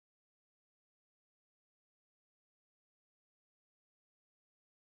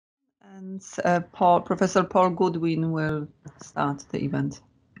And Professor Paul Goodwin will start the event.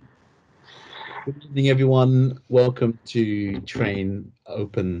 Good evening, everyone. Welcome to TrAIN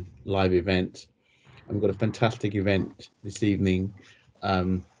Open Live event. We've got a fantastic event this evening.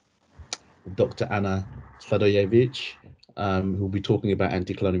 Dr. Anna Sladojević, who will be talking about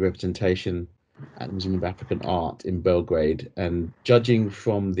anti-colonial representation at the Museum of African Art in Belgrade. And judging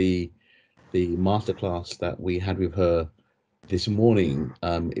from the masterclass that we had with her this morning,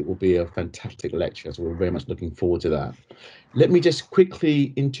 it will be a fantastic lecture, so we're very much looking forward to that. Let me just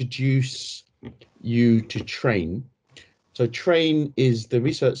quickly introduce you to TrAIN. So TrAIN is the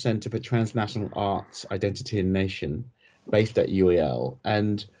Research Centre for Transnational Arts, Identity and Nation, based at UAL,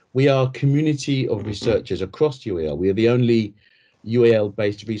 and we are a community of researchers across UAL. We are the only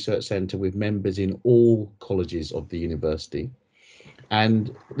UAL-based research centre with members in all colleges of the university.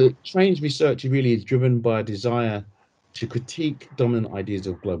 And the TrAIN's research really is driven by a desire to critique dominant ideas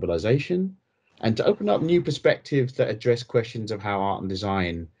of globalization and to open up new perspectives that address questions of how art and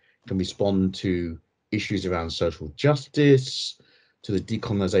design can respond to issues around social justice, to the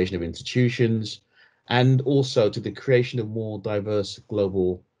decolonization of institutions, and also to the creation of more diverse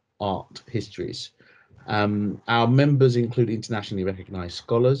global art histories. Our members include internationally recognized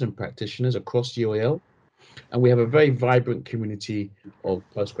scholars and practitioners across UAL, and we have a very vibrant community of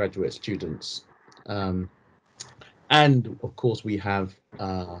postgraduate students. And of course, we have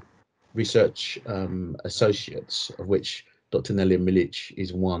research associates, of which Dr. Nela Milic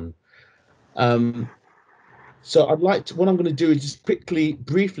is one. So I'd like to, what I'm going to do is just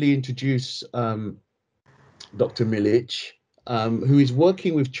briefly introduce Dr. Milic, who is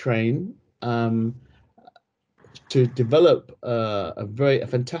working with TrAIN to develop a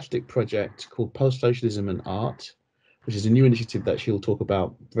fantastic project called Postsocialism Art, which is a new initiative that she'll talk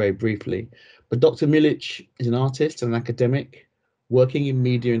about very briefly. But Dr. Milic is an artist and an academic working in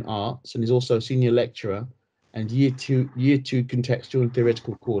media and arts, and is also a senior lecturer and year two contextual and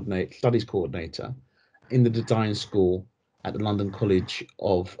theoretical studies coordinator in the design school at the London College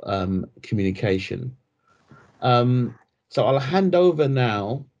of Communication. So I'll hand over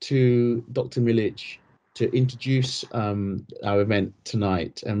now to Dr. Milic to introduce our event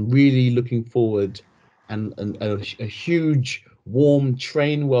tonight, and really looking forward and a huge warm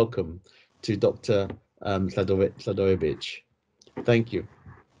TrAIN welcome to Dr. Sladojević. Thank you.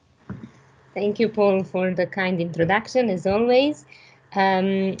 Thank you, Paul, for the kind introduction, as always.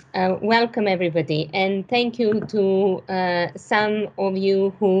 Welcome, everybody, and thank you to some of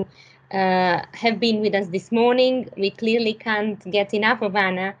you who have been with us this morning. We clearly can't get enough of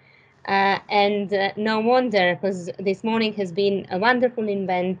Anna, and no wonder, because this morning has been a wonderful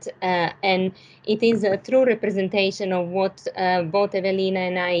event, and it is a true representation of what both Ewelina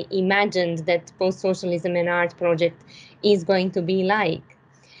and I imagined that Post-Socialism and Art project is going to be like.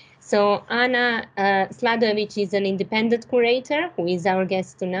 So Anna Sladojević is an independent curator who is our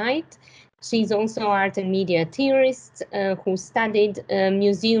guest tonight. She's also art and media theorist who studied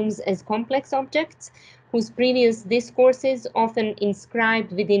museums as complex objects, whose previous discourses often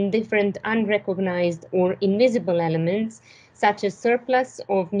inscribed within different unrecognized or invisible elements, such as surplus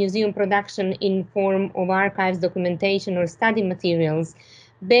of museum production in form of archives, documentation, or study materials,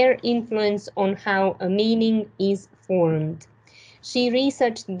 bear influence on how a meaning is formed. She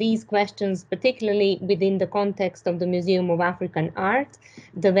researched these questions particularly within the context of the Museum of African Art,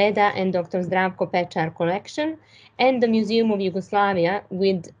 the Veda and Dr. Zdravko Pečar Collection, and the Museum of Yugoslavia,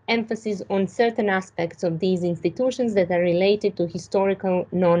 with emphasis on certain aspects of these institutions that are related to historical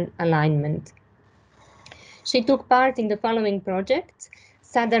non-alignment. She took part in the following projects: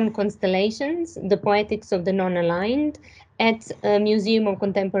 Southern Constellations, the Poetics of the Non-Aligned, at Museum of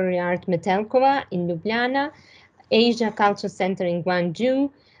Contemporary Art Metelkova in Ljubljana, Asia Culture Center in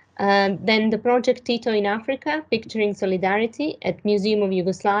Gwangju, then the project Tito in Africa, Picturing Solidarity at Museum of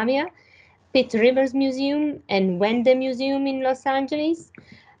Yugoslavia, Pitt Rivers Museum and Wende Museum in Los Angeles,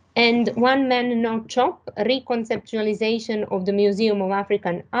 and One Man No Chop, reconceptualization of the Museum of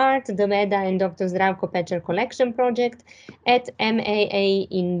African Art, the Veda and Dr. Zdravko Pečar Collection project at MAA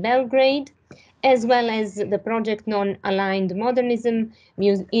in Belgrade, as well as the project Non-Aligned Modernism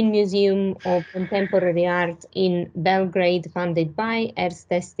in Museum of Contemporary Art in Belgrade, funded by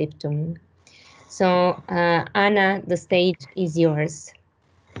Erste Stiftung. So, Anna, the stage is yours.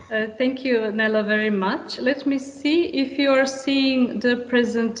 Thank you, Nela, very much. Let me see if you are seeing the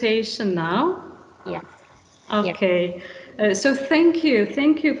presentation now. Yes. Okay. So thank you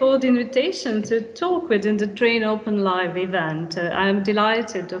for the invitation to talk within the TrAIN Open Live event. I'm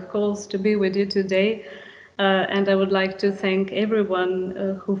delighted, of course, to be with you today, and I would like to thank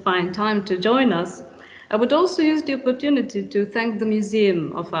everyone who find time to join us. I would also use the opportunity to thank the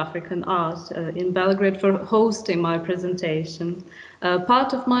Museum of African Art in Belgrade for hosting my presentation.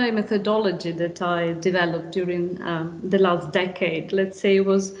 Part of my methodology that I developed during the last decade, let's say,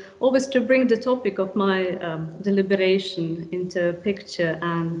 was always to bring the topic of my deliberation into a picture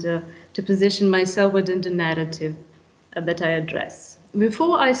and to position myself within the narrative that I address.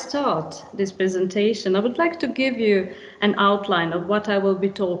 Before I start this presentation, I would like to give you an outline of what I will be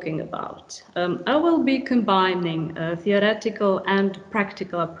talking about. I will be combining theoretical and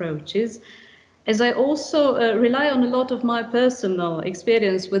practical approaches, as I also rely on a lot of my personal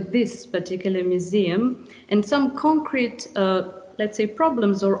experience with this particular museum and some concrete, let's say,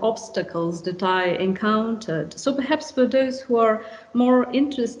 problems or obstacles that I encountered. So perhaps for those who are more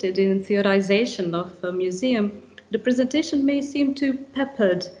interested in theorization of a museum, the presentation may seem too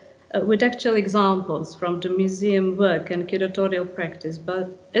peppered with actual examples from the museum work and curatorial practice,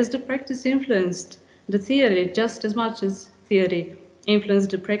 but as the practice influenced the theory just as much as theory influenced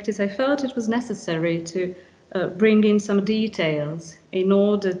the practice, I felt it was necessary to bring in some details in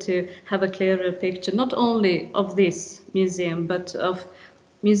order to have a clearer picture, not only of this museum, but of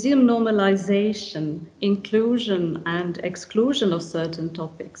museum normalization, inclusion and exclusion of certain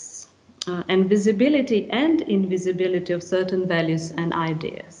topics, and visibility and invisibility of certain values and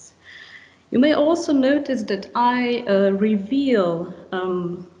ideas. You may also notice that I reveal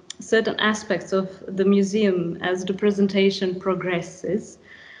certain aspects of the museum as the presentation progresses,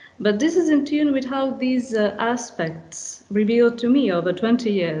 but this is in tune with how these aspects revealed to me over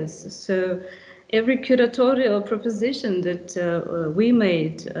 20 years. So every curatorial proposition that we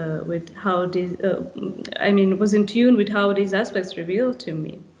made with how these, was in tune with how these aspects revealed to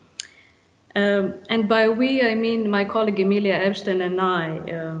me. And by we, I mean my colleague Emilia Epstein and I,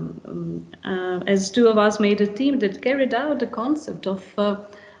 as two of us made a team that carried out the concept of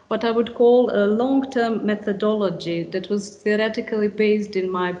what I would call a long-term methodology that was theoretically based in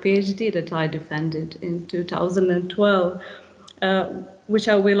my PhD that I defended in 2012, which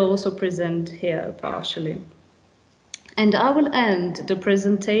I will also present here partially. And I will end the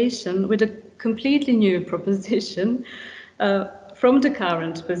presentation with a completely new proposition from the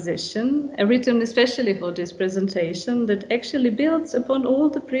current position, written especially for this presentation, that actually builds upon all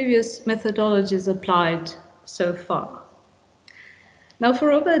the previous methodologies applied so far. Now,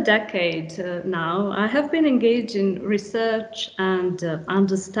 for over a decade now, I have been engaged in research and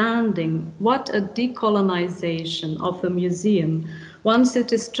understanding what a decolonization of a museum, once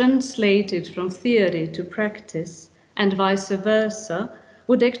it is translated from theory to practice and vice versa,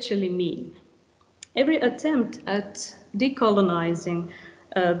 would actually mean. Every attempt at decolonizing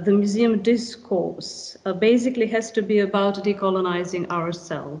the museum discourse basically has to be about decolonizing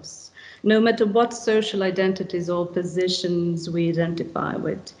ourselves, no matter what social identities or positions we identify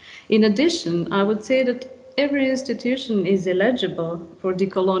with. In addition, I would say that every institution is eligible for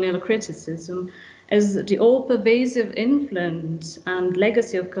decolonial criticism, as the all-pervasive influence and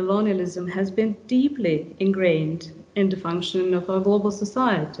legacy of colonialism has been deeply ingrained in the functioning of our global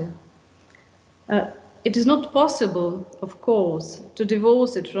society. It is not possible, of course, to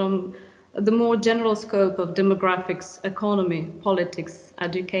divorce it from the more general scope of demographics, economy, politics,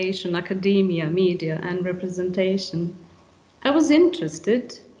 education, academia, media, and representation. I was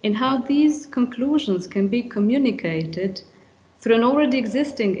interested in how these conclusions can be communicated through an already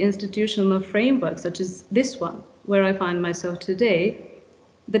existing institutional framework, such as this one, where I find myself today,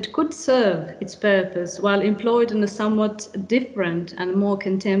 that could serve its purpose while employed in a somewhat different and more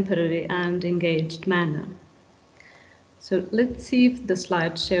contemporary and engaged manner. So let's see if the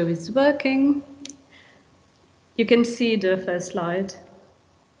slideshow is working. You can see the first slide.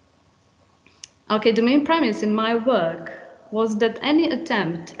 Okay, the main premise in my work was that any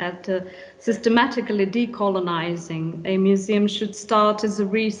attempt at systematically decolonizing a museum should start as a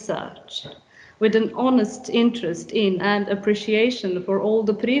research, with an honest interest in and appreciation for all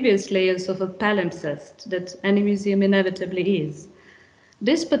the previous layers of a palimpsest that any museum inevitably is.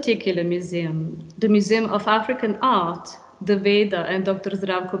 This particular museum, the Museum of African Art, the Veda and Dr.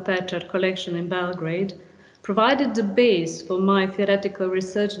 Zdravko Pečar Collection in Belgrade, provided the base for my theoretical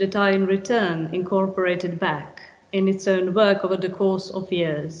research that I in return incorporated back in its own work over the course of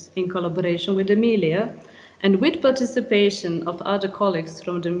years in collaboration with Emilia and with participation of other colleagues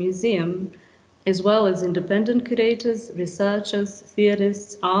from the museum, as well as independent curators, researchers,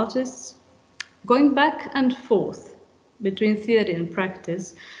 theorists, artists, going back and forth between theory and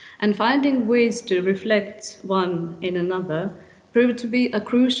practice and finding ways to reflect one in another proved to be a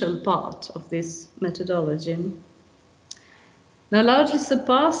crucial part of this methodology. Now, largely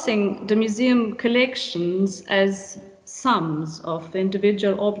surpassing the museum collections as sums of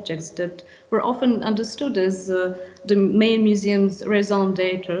individual objects that were often understood as the main museum's raison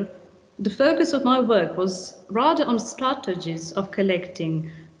d'etre, the focus of my work was rather on strategies of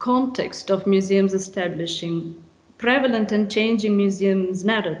collecting, context of museums establishing, prevalent and changing museums'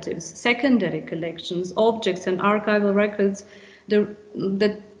 narratives, secondary collections, objects and archival records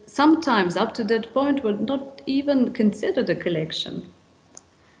that sometimes up to that point were not even considered a collection,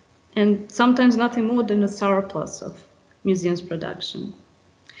 and sometimes nothing more than a surplus of museums' production.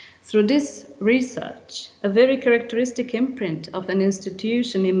 Through this research, a very characteristic imprint of an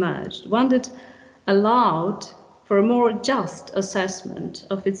institution emerged, one that allowed for a more just assessment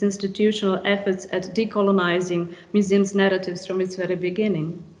of its institutional efforts at decolonizing museums' narratives from its very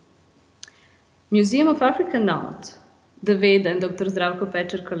beginning. Museum of African Art, the Veda and Dr. Zdravko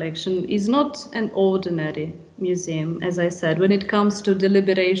Pečar Collection, is not an ordinary museum, as I said, when it comes to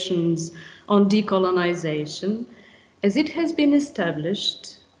deliberations on decolonization, as it has been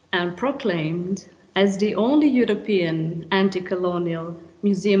established and proclaimed as the only European anti-colonial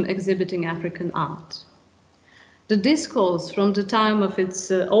museum exhibiting African art. The discourse from the time of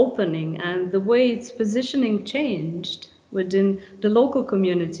its opening and the way its positioning changed within the local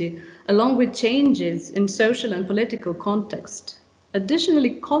community, along with changes in social and political context,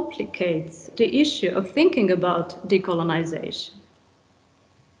 additionally complicates the issue of thinking about decolonization.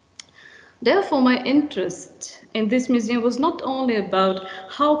 Therefore, my interest in this museum was not only about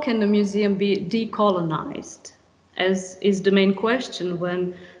how can a museum be decolonized, as is the main question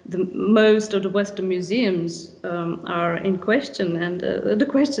when most of the Western museums are in question, and the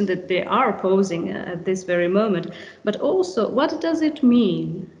question that they are posing at this very moment, but also what does it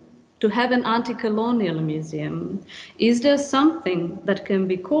mean to have an anti-colonial museum? Is there something that can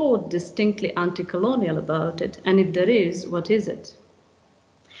be called distinctly anti-colonial about it? And if there is, what is it?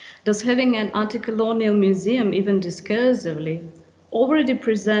 Does having an anti-colonial museum, even discursively, already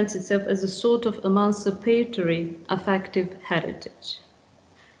presents itself as a sort of emancipatory affective heritage?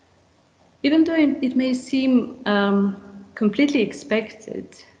 Even though it may seem completely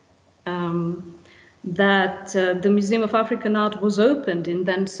expected that the Museum of African Art was opened in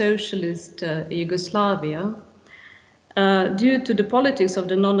then Socialist Yugoslavia, due to the politics of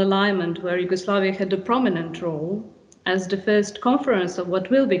the non-alignment, where Yugoslavia had a prominent role, as the first conference of what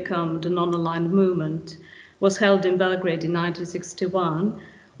will become the non-aligned movement was held in Belgrade in 1961,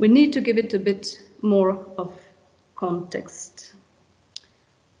 we need to give it a bit more of context.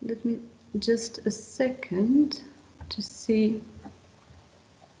 Let me just a second to see.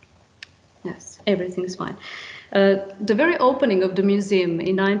 Yes, everything's fine. The very opening of the museum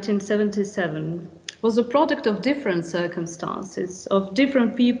in 1977 was a product of different circumstances, of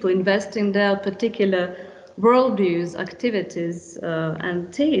different people investing their particular worldviews, activities,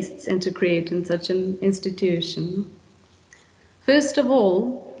 and tastes into creating such an institution. First of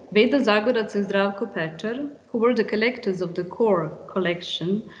all, Veda Zagorac and Zdravko Pečar, who were the collectors of the core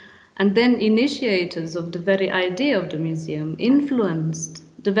collection and then initiators of the very idea of the museum, influenced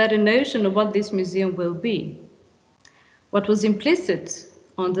the very notion of what this museum will be. What was implicit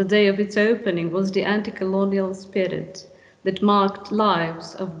on the day of its opening was the anti-colonial spirit that marked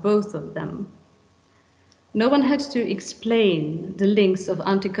lives of both of them. No one had to explain the links of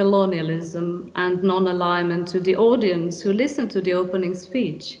anti-colonialism and non-alignment to the audience who listened to the opening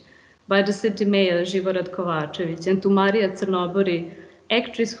speech by the city mayor Živorad Kovačević and to Marija Crnobori,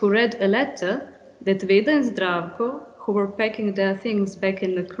 actress who read a letter that Veda and Zdravko, who were packing their things back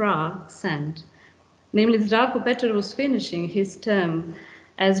in Accra, sent. Namely, Zdravko Pečar was finishing his term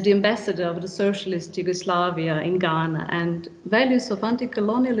as the ambassador of the Socialist Yugoslavia in Ghana, and values of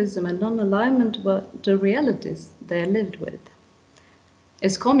anti-colonialism and non-alignment were the realities they lived with.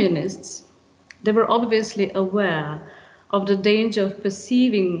 As communists, they were obviously aware of the danger of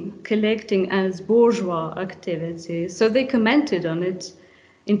perceiving collecting as bourgeois activity, so they commented on it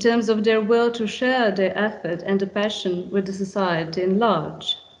in terms of their will to share their effort and the passion with the society in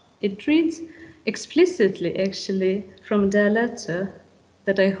large. It reads explicitly, actually, from their letter,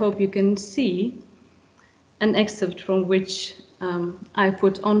 that I hope you can see, an excerpt from which I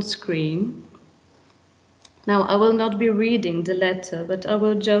put on screen. Now, I will not be reading the letter, but I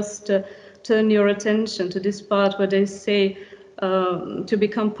will just turn your attention to this part where they say to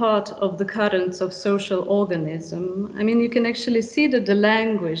become part of the currents of social organism. I mean, you can actually see that the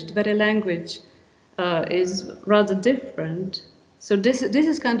language, the very language, is rather different. So this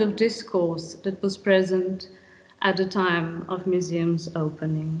is kind of discourse that was present at the time of museum's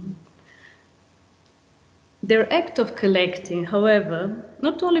opening. Their act of collecting, however,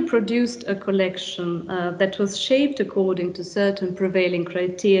 not only produced a collection that was shaped according to certain prevailing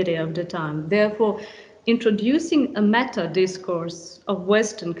criteria of the time, therefore introducing a meta-discourse of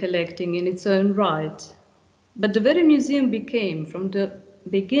Western collecting in its own right. But the very museum became, from the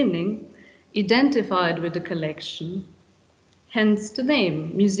beginning, identified with the collection. Hence the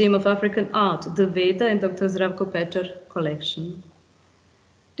name, Museum of African Art, the Veda and Dr. Zdravko Pečar Collection.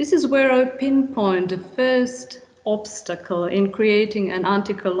 This is where I pinpoint the first obstacle in creating an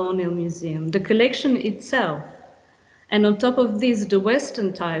anti-colonial museum, the collection itself. And on top of this, the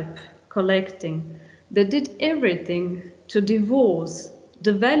Western type collecting that did everything to divorce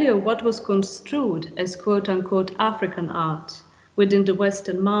the value of what was construed as quote-unquote African art within the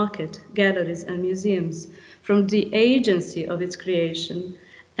Western market, galleries and museums, from the agency of its creation.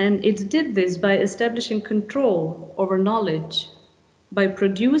 And it did this by establishing control over knowledge, by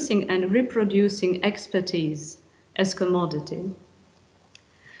producing and reproducing expertise as commodity.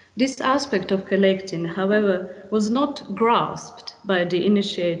 This aspect of collecting, however, was not grasped by the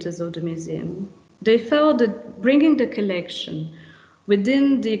initiators of the museum. They felt that bringing the collection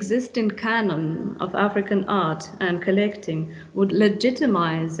within the existing canon of African art and collecting would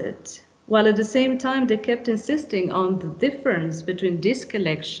legitimize it, while at the same time they kept insisting on the difference between this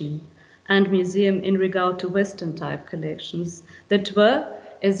collection and museum in regard to Western type collections that were,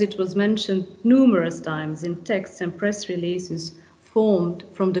 as it was mentioned numerous times in texts and press releases, formed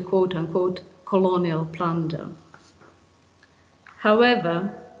from the quote-unquote colonial plunder.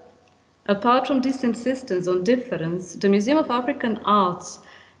 However, apart from this insistence on difference, the Museum of African Art's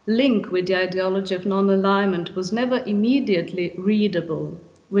link with the ideology of non-alignment was never immediately readable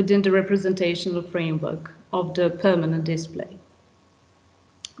within the representational framework of the permanent display.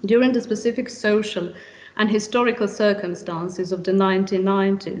 During the specific social and historical circumstances of the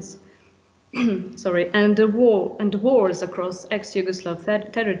 1990s, and the wars across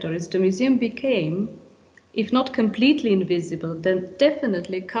ex-Yugoslav territories, the museum became, if not completely invisible, then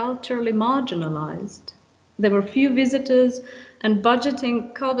definitely culturally marginalized. There were few visitors, and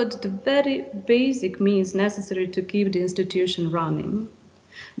budgeting covered the very basic means necessary to keep the institution running.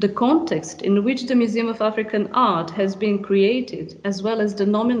 The context in which the Museum of African Art has been created, as well as the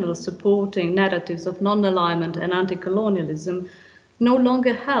nominal supporting narratives of non-alignment and anti-colonialism, no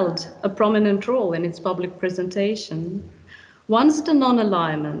longer held a prominent role in its public presentation. Once the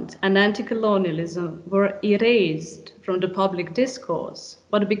non-alignment and anti-colonialism were erased from the public discourse,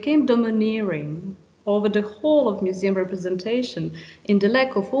 what became domineering over the whole of museum representation in the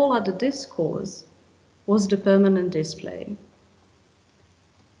lack of all other discourse was the permanent display.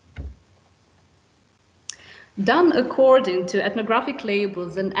 Done according to ethnographic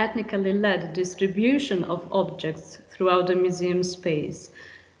labels and ethnically led distribution of objects throughout the museum space,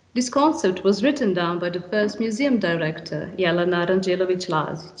 this concept was written down by the first museum director, Ewelina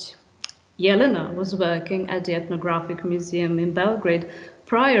Lazić. Ewelina was working at the Ethnographic Museum in Belgrade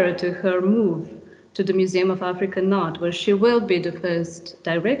prior to her move to the Museum of African Art, where she will be the first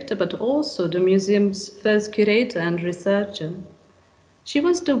director, but also the museum's first curator and researcher. She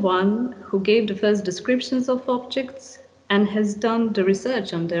was the one who gave the first descriptions of objects and has done the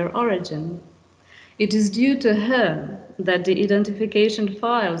research on their origin. It is due to her that the identification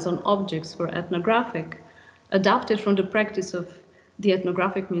files on objects were ethnographic, adapted from the practice of the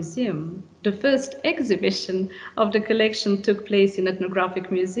Ethnographic Museum. The first exhibition of the collection took place in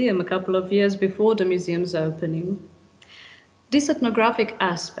Ethnographic Museum a couple of years before the museum's opening. This ethnographic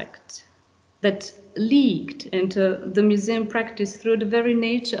aspect that leaked into the museum practice through the very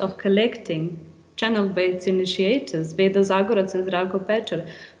nature of collecting, channeled by its initiators, Veda Zagorac and Zdravko Pečar,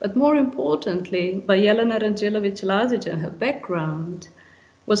 but more importantly, by Ewelina Lazić and her background,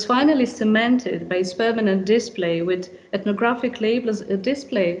 was finally cemented by its permanent display with ethnographic labels, a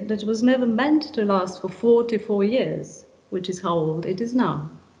display that was never meant to last for 44 years, which is how old it is now.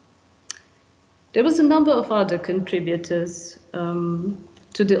 There was a number of other contributors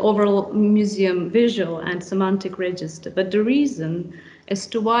to the overall museum visual and semantic register, but the reason as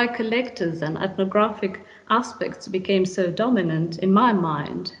to why collectors and ethnographic aspects became so dominant, in my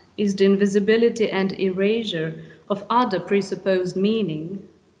mind, is the invisibility and erasure of other presupposed meaning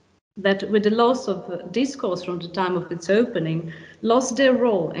that, with the loss of discourse from the time of its opening, lost their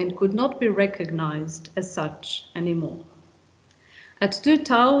role and could not be recognized as such anymore. At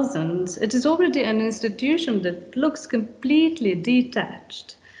 2000, it is already an institution that looks completely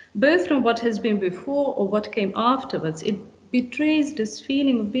detached, both from what has been before or what came afterwards. It betrays this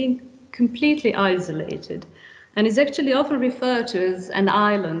feeling of being completely isolated and is actually often referred to as an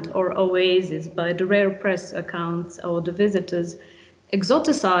island or oasis by the rare press accounts or the visitors,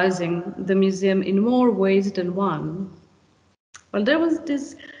 exoticizing the museum in more ways than one. Well, there was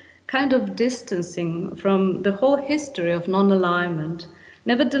this kind of distancing from the whole history of non-alignment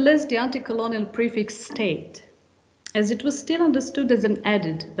Nevertheless, the anti-colonial prefix stayed, as it was still understood as an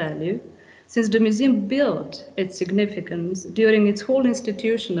added value, since the museum built its significance during its whole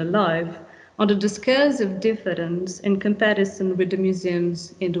institutional life on the discursive difference in comparison with the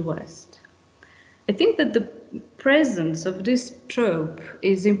museums in the West. I think that the presence of this trope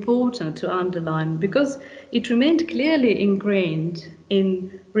is important to underline because it remained clearly ingrained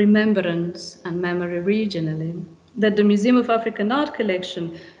in remembrance and memory regionally, that the Museum of African Art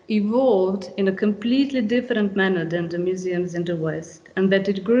collection evolved in a completely different manner than the museums in the West, and that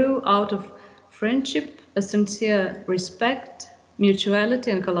it grew out of friendship, a sincere respect,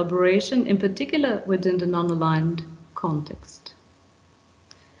 mutuality and collaboration, in particular within the non-aligned context.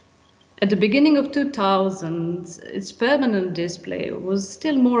 At the beginning of 2000s, its permanent display was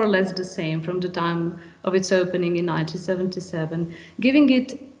still more or less the same from the time of its opening in 1977, giving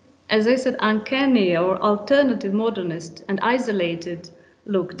it, as I said, uncanny or alternative modernist and isolated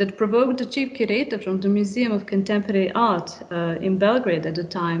look that provoked the chief curator from the Museum of Contemporary Art in Belgrade at the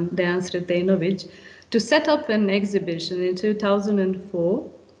time, Dejan Sretenović, to set up an exhibition in 2004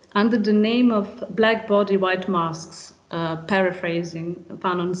 under the name of Black Body, White Masks, paraphrasing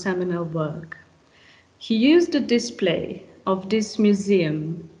Fanon's seminal work. He used the display of this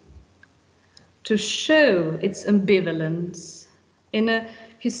museum to show its ambivalence in a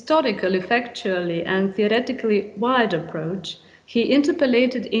historically, factually, and theoretically wide approach. He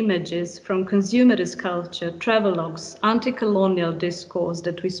interpolated images from consumerist culture, travelogues, anti-colonial discourse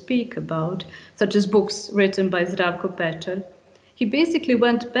that we speak about, such as books written by Zdravko Pečar. He basically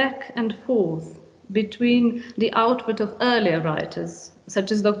went back and forth between the output of earlier writers,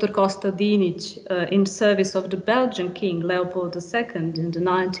 such as Dr. Kosta Dinić in service of the Belgian king Leopold II in the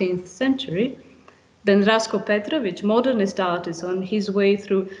 19th century, then Rasko Petrović, modernist artist on his way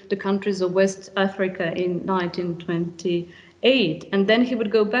through the countries of West Africa in 1928. And then he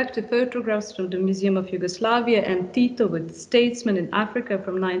would go back to photographs from the Museum of Yugoslavia and Tito with statesmen in Africa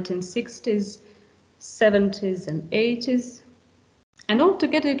from 1960s, 70s, and 80s. And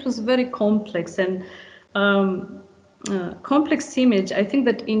altogether, it was very complex and complex image, I think,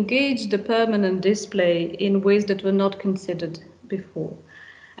 that engaged the permanent display in ways that were not considered before.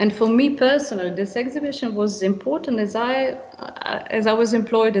 And for me personally, this exhibition was important as I was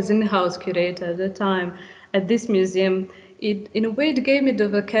employed as in-house curator at the time at this museum. In a way, it gave me the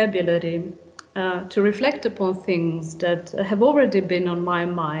vocabulary to reflect upon things that have already been on my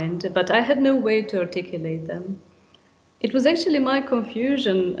mind, but I had no way to articulate them. It was actually my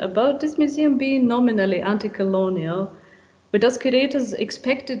confusion about this museum being nominally anti-colonial, with us curators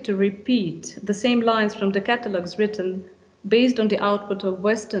expected to repeat the same lines from the catalogues written based on the output of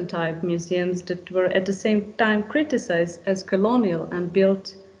Western-type museums that were at the same time criticized as colonial and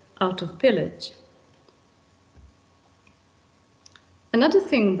built out of pillage. Another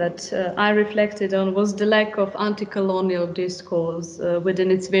thing that I reflected on was the lack of anti-colonial discourse within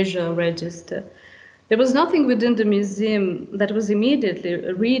its visual register. There was nothing within the museum that was immediately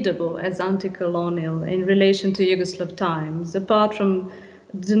readable as anti-colonial in relation to Yugoslav times, apart from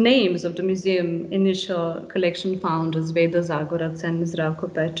the names of the museum initial collection founders, Veda Zagorac and Zdravko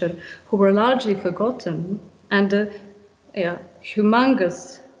Pečar, who were largely forgotten, and the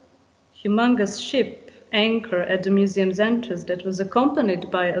humongous ship anchor at the museum's entrance that was accompanied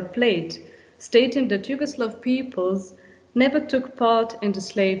by a plate stating that Yugoslav peoples never took part in the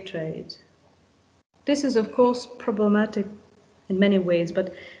slave trade. This is, of course, problematic in many ways,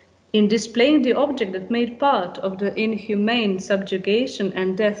 but in displaying the object that made part of the inhumane subjugation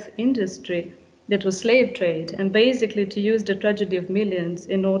and death industry that was slave trade, and basically to use the tragedy of millions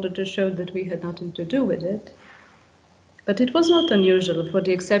in order to show that we had nothing to do with it. But it was not unusual for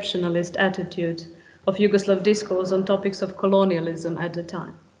the exceptionalist attitude of Yugoslav discourse on topics of colonialism at the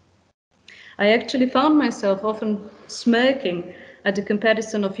time. I actually found myself often smirking at the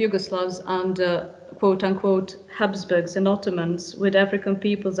comparison of Yugoslavs under quote-unquote Habsburgs and Ottomans with African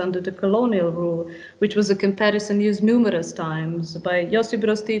peoples under the colonial rule, which was a comparison used numerous times by Josip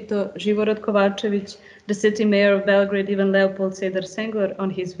Broz Tito, Živorad Kovačević, the city mayor of Belgrade, even Leopold Sedar Senghor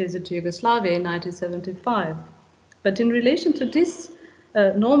on his visit to Yugoslavia in 1975. But in relation to this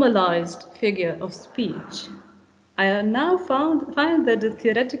normalized figure of speech, I now find that the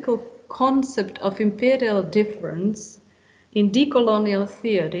theoretical concept of imperial difference in decolonial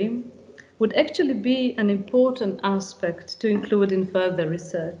theory would actually be an important aspect to include in further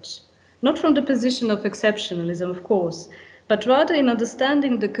research, not from the position of exceptionalism, of course, but rather in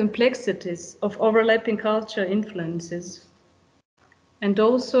understanding the complexities of overlapping cultural influences, and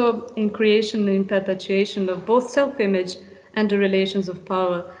also in creation and perpetuation of both self-image and the relations of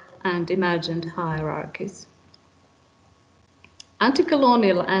power and imagined hierarchies.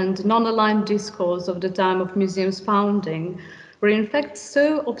 Anticolonial and non-aligned discourse of the time of museum's founding were in fact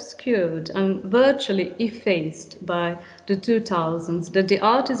so obscured and virtually effaced by the 2000s that the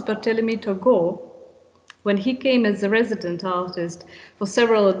artist Barthélemy Togo, when he came as a resident artist for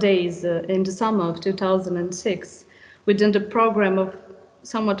several days in the summer of 2006, within the program of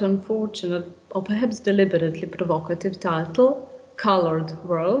somewhat unfortunate or perhaps deliberately provocative title, Colored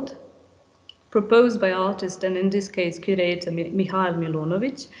World, proposed by artist and in this case curator Mihail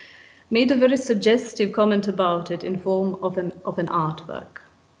Milunovic, made a very suggestive comment about it in form of an artwork.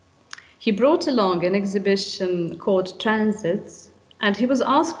 He brought along an exhibition called Transits, and he was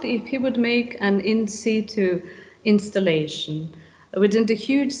asked if he would make an in situ installation within the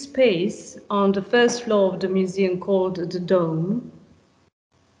huge space on the first floor of the museum called the Dome.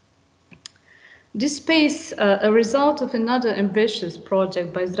 This space, a result of another ambitious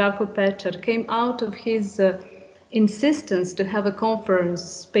project by Zdravko Pečar, came out of his insistence to have a conference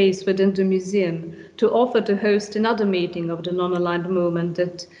space within the museum to offer to host another meeting of the non-aligned movement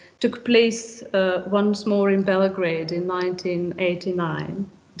that took place once more in Belgrade in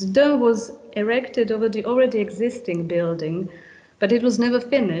 1989. The dome was erected over the already existing building, but it was never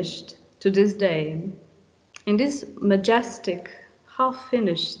finished to this day. In this majestic,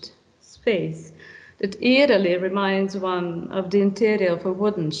 half-finished space that eerily reminds one of the interior of a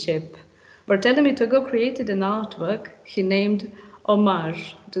wooden ship, Barthélemy Togo created an artwork he named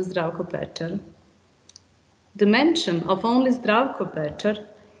Homage to Zdravko Pečar. The mention of only Zdravko Pečar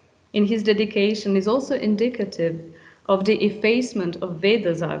in his dedication is also indicative of the effacement of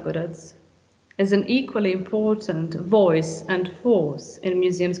Veda Zagorac as an equally important voice and force in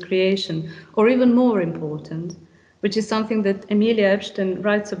museum's creation, or even more important, which is something that Emilia Epstein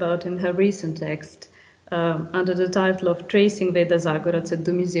writes about in her recent text under the title of Tracing Veda Zagorac at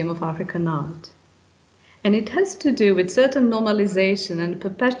the Museum of African Art. And it has to do with certain normalization and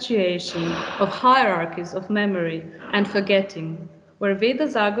perpetuation of hierarchies of memory and forgetting, where Veda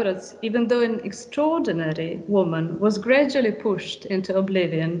Zagorac, even though an extraordinary woman, was gradually pushed into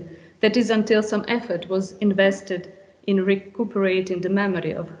oblivion, that is until some effort was invested in recuperating the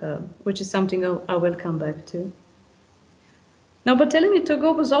memory of her, which is something I will come back to. Now, Barthélemy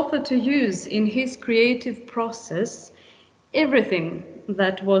Togo was offered to use in his creative process everything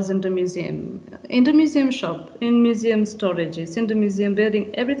that was in the museum shop, in museum storages, in the museum building,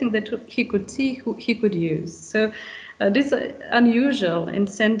 everything that he could see, he could use. So this unusual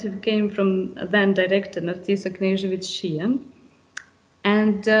incentive came from then director Narcisa Knežević-Šijan.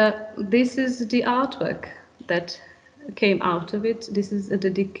 And this is the artwork that came out of it. This is a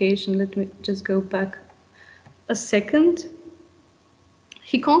dedication. Let me just go back a second.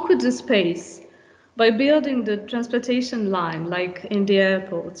 He conquered the space by building the transportation line, like in the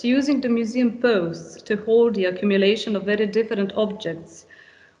airports, using the museum posts to hold the accumulation of very different objects,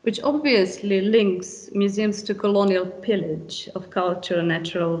 which obviously links museums to colonial pillage of culture and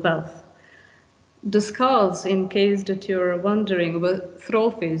natural wealth. The skulls, in case that you're wondering, were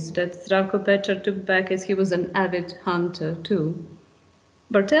trophies that Zdravko Pečar took back as he was an avid hunter too.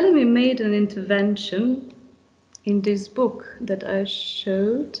 Barthélemy made an intervention in this book that I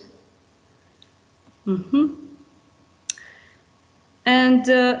showed. And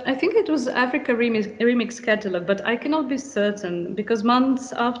I think it was Africa Remix catalog, but I cannot be certain because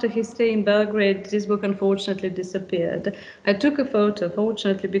months after his stay in Belgrade, this book unfortunately disappeared. I took a photo,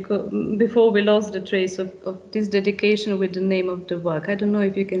 fortunately, before we lost the trace of this dedication with the name of the work. I don't know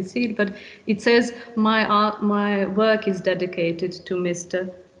if you can see it, but it says, my work is dedicated to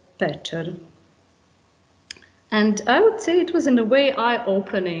Mr. Pečar. And I would say it was in a way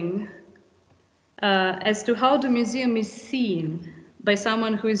eye-opening as to how the museum is seen by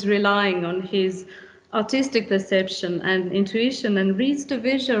someone who is relying on his artistic perception and intuition and reads the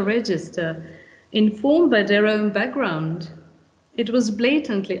visual register informed by their own background. It was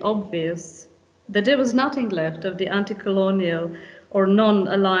blatantly obvious that there was nothing left of the anti-colonial or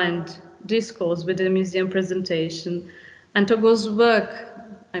non-aligned discourse with the museum presentation, and Togo's work,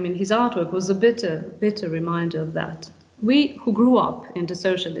 his artwork was a bitter reminder of that. We who grew up in the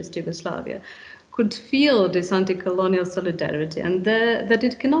Socialist Yugoslavia could feel this anti-colonial solidarity, and that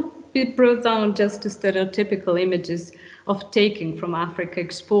it cannot be brought down just to stereotypical images of taking from Africa,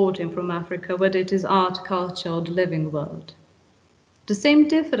 exporting from Africa, whether it is art, culture, or the living world. The same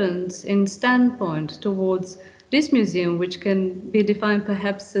difference in standpoint towards this museum, which can be defined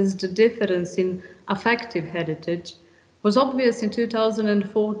perhaps as the difference in affective heritage, was obvious in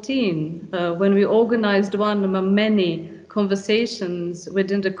 2014 when we organized one among many conversations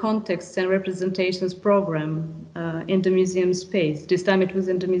within the Contexts and Representations program in the museum space. This time it was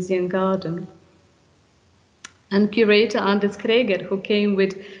in the museum garden. And curator Anders Kreger, who came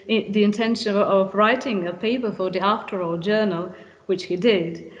with the intention of writing a paper for the After All journal, which he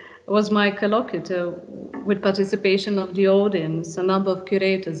did, was my collocutor with participation of the audience, a number of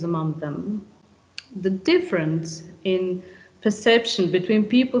curators among them. The difference in perception between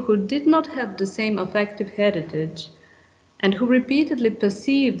people who did not have the same affective heritage and who repeatedly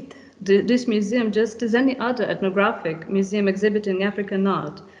perceived this museum just as any other ethnographic museum exhibiting African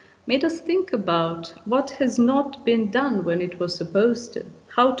art made us think about what has not been done when it was supposed to,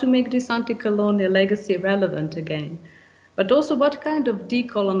 how to make this anti-colonial legacy relevant again, but also what kind of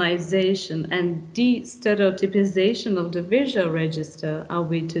decolonization and de-stereotypization of the visual register are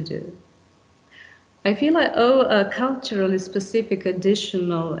we to do. I feel I owe a culturally specific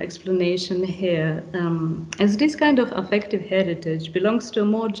additional explanation here, as this kind of affective heritage belongs to a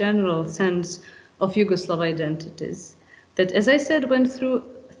more general sense of Yugoslav identities that, as I said, went through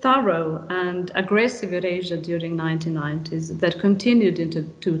thorough and aggressive erasure during 1990s that continued into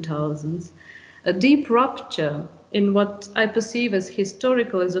 2000s, a deep rupture in what I perceive as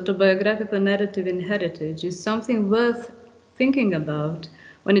historical, as autobiographical narrative in heritage is something worth thinking about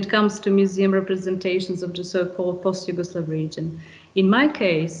when it comes to museum representations of the so-called post-Yugoslav region. In my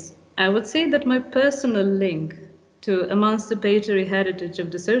case, I would say that my personal link to emancipatory heritage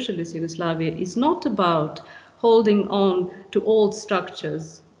of the Socialist Yugoslavia is not about holding on to old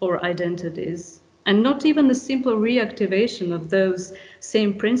structures or identities, and not even a simple reactivation of those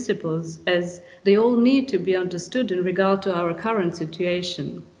same principles, as they all need to be understood in regard to our current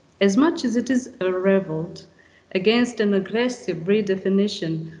situation, as much as it is a revolt against an aggressive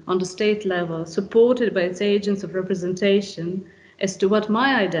redefinition on the state level, supported by its agents of representation as to what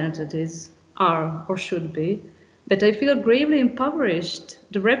my identities are or should be, that I feel gravely impoverished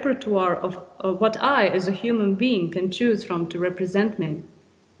the repertoire of what I, as a human being, can choose from to represent me.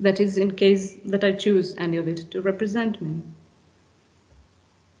 That is, in case that I choose any of it to represent me.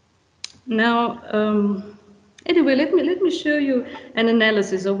 Now, anyway, let me show you an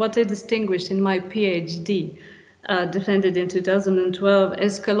analysis of what I distinguished in my PhD, defended in 2012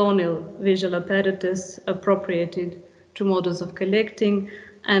 as colonial visual apparatus appropriated to models of collecting,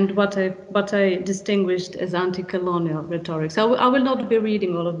 and what I distinguished as anti-colonial rhetoric. So I will not be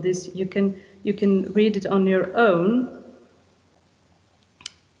reading all of this. You can read it on your own.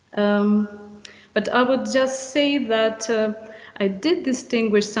 But I would just say that I did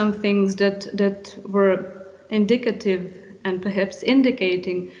distinguish some things that were indicative and perhaps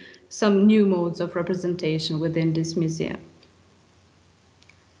indicating some new modes of representation within this museum.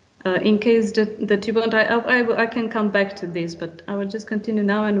 In case that you want, I can come back to this, but I will just continue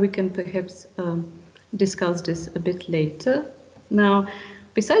now and we can perhaps discuss this a bit later. Now,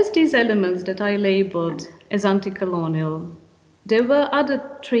 besides these elements that I labeled as anti-colonial, there were other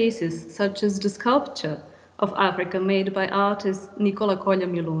traces, such as the sculpture of Africa made by artist Nikola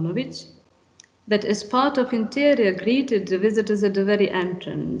Kolja-Milunović, that as part of interior greeted the visitors at the very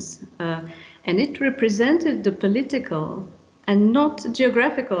entrance, and it represented the political and not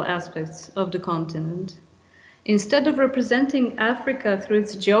geographical aspects of the continent. Instead of representing Africa through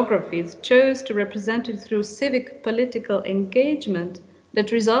its geography, it chose to represent it through civic political engagement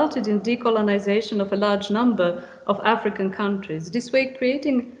that resulted in decolonization of a large number of African countries, this way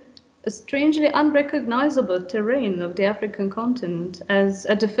creating a strangely unrecognizable terrain of the African continent, as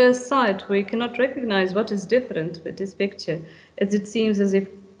at the first sight we cannot recognize what is different with this picture, as it seems as if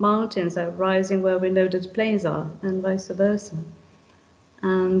mountains are rising where we know that plains are, and vice versa.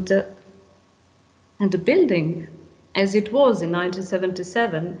 And the building, as it was in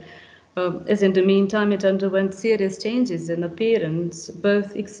 1977, as in the meantime it underwent serious changes in appearance,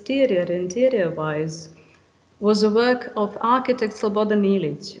 both exterior and interior-wise, was a work of architect Slobodan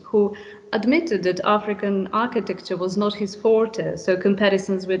Milic, who admitted that African architecture was not his forte, so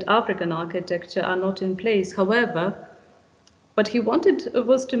comparisons with African architecture are not in place. However, what he wanted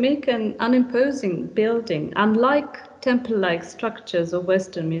was to make an unimposing building, unlike temple-like structures of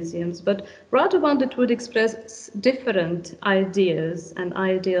Western museums, but rather one that would express different ideas and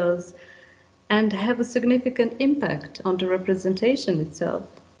ideals and have a significant impact on the representation itself.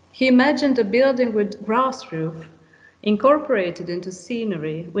 He imagined a building with grass roof, incorporated into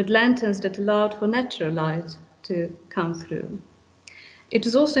scenery, with lanterns that allowed for natural light to come through. It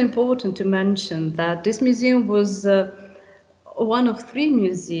is also important to mention that this museum was one of 3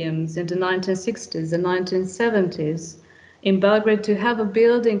 museums in the 1960s and 1970s in Belgrade to have a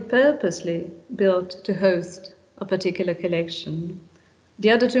building purposely built to host a particular collection. The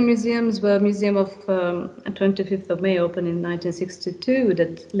other 2 museums were Museum of 25th of May, opened in 1962,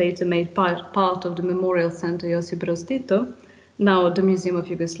 that later made part of the Memorial Center Josip Broz Tito, now the Museum of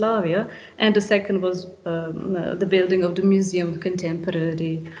Yugoslavia, and the second was the building of the Museum of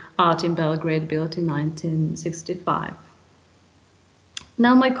Contemporary Art in Belgrade, built in 1965.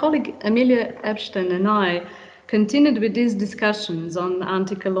 Now, my colleague Emilia Epstein and I continued with these discussions on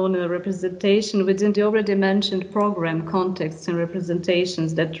anti-colonial representation within the already mentioned program Contexts and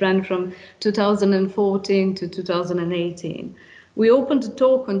Representations that ran from 2014 to 2018. We opened the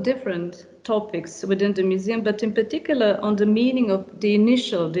talk on different topics within the museum, but in particular on the meaning of the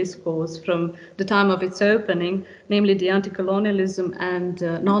initial discourse from the time of its opening, namely the anti-colonialism and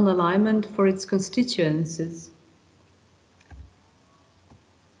non-alignment for its constituencies.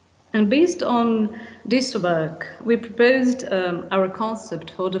 And based on this work, we proposed our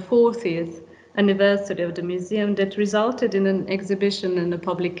concept for the 40th anniversary of the museum that resulted in an exhibition and a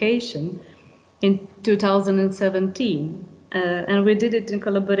publication in 2017. And we did it in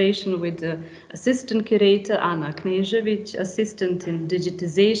collaboration with the assistant curator Anna Knežević, assistant in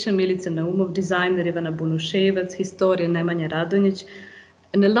digitization Milic Naumov, designer Ivana Bunuševac, historian Nemanja Radonjić,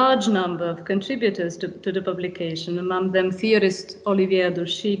 and a large number of contributors to the publication, among them theorist Olivier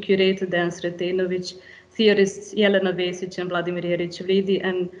Duši, curator Dan Sretenović, theorists Jelena Vesić and Vladimir Jerić-Vlidi,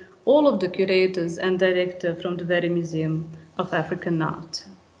 and all of the curators and director from the very Museum of African Art.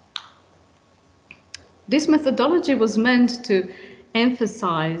 This methodology was meant to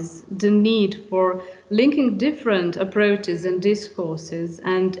emphasize the need for linking different approaches and discourses,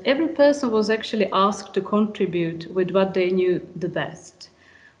 and every person was actually asked to contribute with what they knew the best,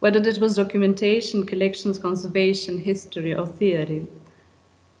 whether that was documentation, collections, conservation, history, or theory.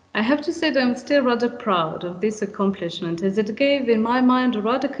 I have to say that I'm still rather proud of this accomplishment, as it gave in my mind a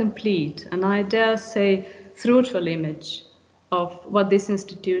rather complete, and I dare say truthful image of what this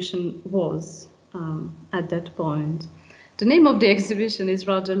institution was at that point. The name of the exhibition is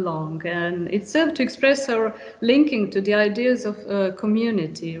rather long, and it served to express our linking to the ideas of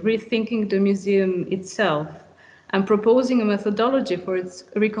community, rethinking the museum itself, and proposing a methodology for its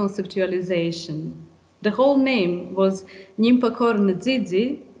reconceptualization. The whole name was Njimpakor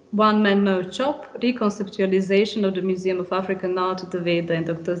Ndzidzi, One Man No Chop, Reconceptualization of the Museum of African Art, the Veda and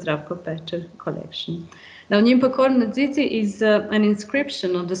Dr. Zdravko Pečar Collection. Now, Njimpakor Ndzidzi is an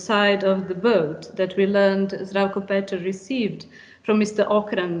inscription on the side of the boat that we learned Zdravko Pečar received from Mr.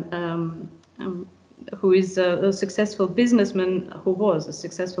 Okran, who is a successful businessman, who was a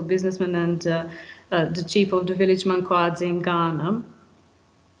successful businessman and the chief of the village Mankoadze in Ghana.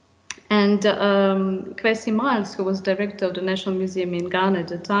 And Kwesi Miles, who was director of the National Museum in Ghana at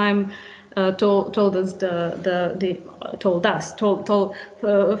the time, told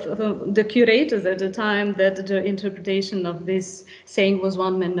the curators at the time that the interpretation of this saying was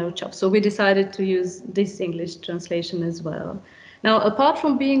one man, no chop. So we decided to use this English translation as well. Now, apart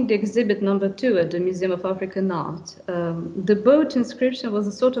from being the exhibit number 2 at the Museum of African Art, the boat inscription was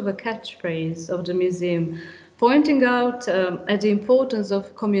a sort of a catchphrase of the museum, pointing out at the importance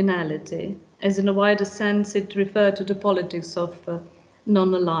of communality, as in a wider sense it referred to the politics of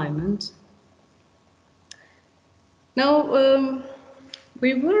non-alignment. Now,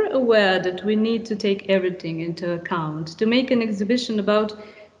 we were aware that we need to take everything into account, to make an exhibition about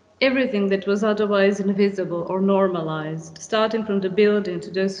everything that was otherwise invisible or normalized, starting from the building to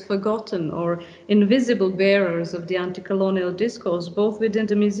those forgotten or invisible bearers of the anti-colonial discourse, both within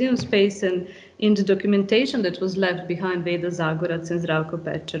the museum space and in the documentation that was left behind Veda Zagorac and Zdravko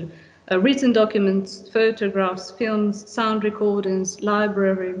Pečar. Written documents, photographs, films, sound recordings,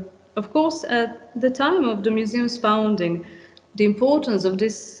 library. Of course, at the time of the museum's founding, the importance of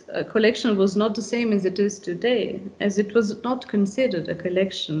this collection was not the same as it is today, as it was not considered a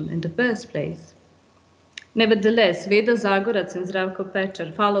collection in the first place. Nevertheless, Veda Zagorac and Zdravko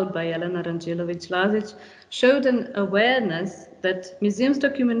Pečar, followed by Jelena Ranđelović-Lazić, showed an awareness that museum's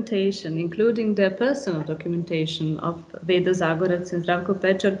documentation, including their personal documentation of Veda Zagorac and Zdravko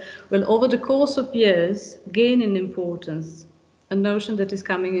Pečar, will over the course of years gain in importance, a notion that is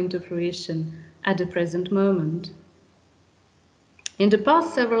coming into fruition at the present moment. In the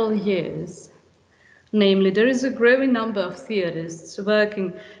past several years, namely, there is a growing number of theorists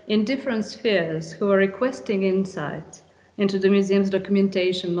working in different spheres who are requesting insight into the museum's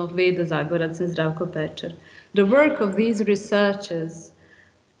documentation of Veda Zagorac and Zdravko Pečar. The work of these researchers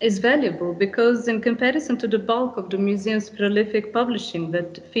is valuable because, in comparison to the bulk of the museum's prolific publishing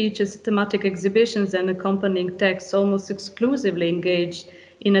that features thematic exhibitions and accompanying texts almost exclusively engaged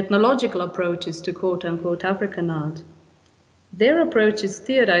in ethnological approaches to quote-unquote African art, their approaches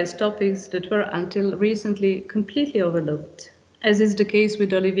theorize topics that were until recently completely overlooked, as is the case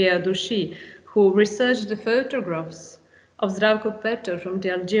with Olivier Duši, who researched the photographs of Zdravko Pečar from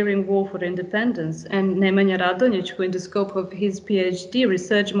the Algerian War for Independence, and Nemanja Radonjić, who in the scope of his PhD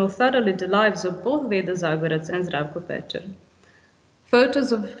researched more thoroughly the lives of both Veda Zagorac and Zdravko Pečar.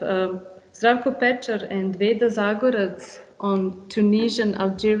 Photos of Zdravko Pečar and Veda Zagorac on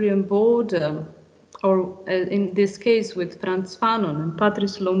Tunisian-Algerian border, or in this case with Frantz Fanon and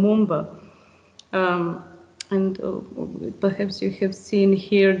Patrice Lumumba. Perhaps you have seen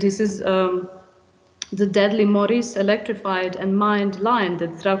here, this is the deadly Maurice electrified and mined line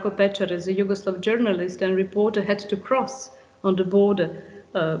that Zdravko Pečar, as a Yugoslav journalist and reporter, had to cross on the border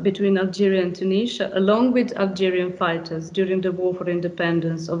between Algeria and Tunisia, along with Algerian fighters during the War for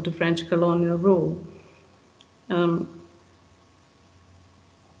Independence of the French colonial rule.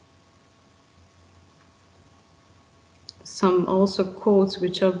 Some also quotes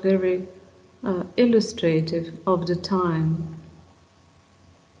which are very illustrative of the time.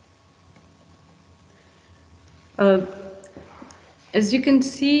 As you can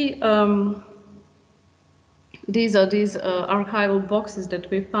see, these are archival boxes that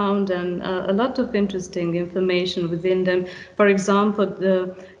we found, and a lot of interesting information within them. For example,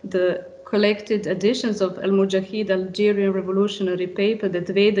 the collected editions of El Mujahid, Algerian revolutionary paper that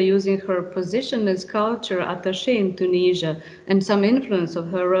Veda, using her position as culture attaché in Tunisia and some influence of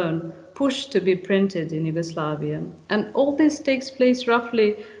her own, pushed to be printed in Yugoslavia. And all this takes place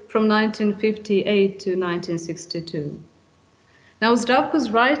roughly from 1958 to 1962. Now,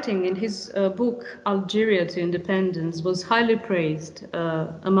 Zdravko's writing in his book, Algeria to Independence, was highly praised,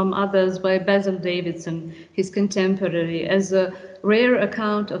 among others by Basil Davidson, his contemporary, as a rare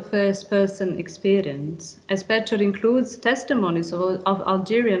account of first-person experience, as Pečar includes testimonies of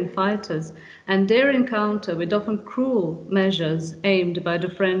Algerian fighters and their encounter with often cruel measures aimed by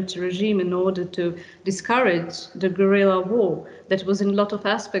the French regime in order to discourage the guerrilla war that was in a lot of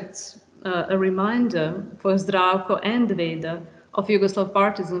aspects a reminder for Zdravko and Veda of Yugoslav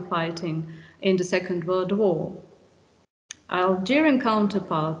partisan fighting in the Second World War. Algerian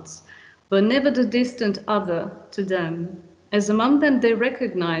counterparts were never the distant other to them, as among them they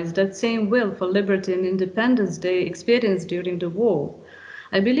recognized that same will for liberty and independence they experienced during the war.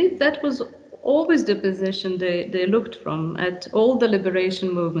 I believe that was always the position they looked from at all the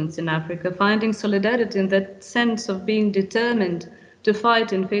liberation movements in Africa, finding solidarity in that sense of being determined to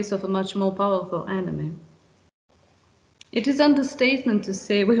fight in face of a much more powerful enemy. It is understatement to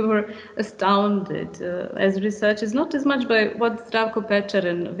say we were astounded as researchers, not as much by what Zdravko Pečar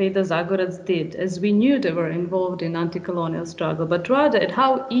and Veda Zagorac did, as we knew they were involved in anti-colonial struggle, but rather at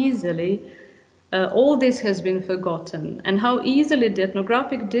how easily all this has been forgotten and how easily the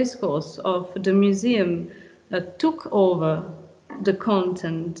ethnographic discourse of the museum took over the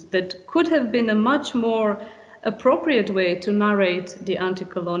content that could have been a much more appropriate way to narrate the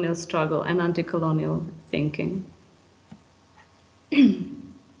anti-colonial struggle and anti-colonial thinking.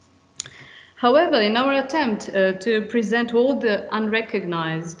 However, in our attempt to present all the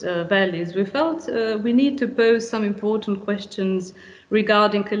unrecognized values, we felt we need to pose some important questions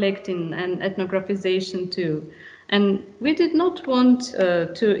regarding collecting and ethnographization too. And we did not want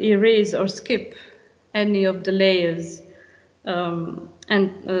to erase or skip any of the layers in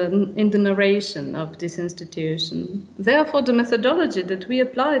the narration of this institution. Therefore, the methodology that we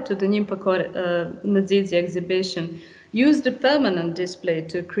applied to the Nimpa Nadzidze exhibition used a permanent display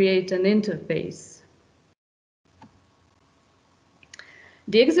to create an interface.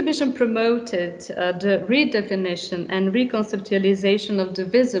 The exhibition promoted the redefinition and reconceptualization of the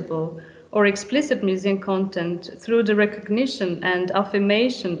visible or explicit museum content through the recognition and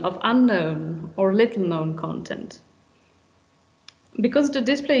affirmation of unknown or little-known content. Because the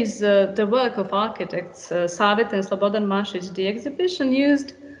display is the work of architects Savit and Slobodan Mašić, the exhibition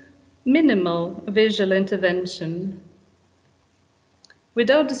used minimal visual intervention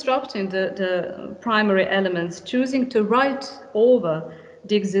without disrupting the primary elements, choosing to write over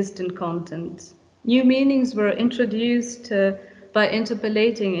the existing content. New meanings were introduced by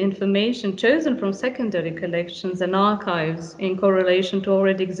interpolating information chosen from secondary collections and archives in correlation to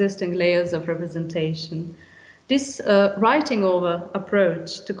already existing layers of representation. This writing over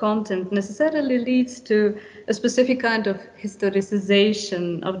approach to content necessarily leads to a specific kind of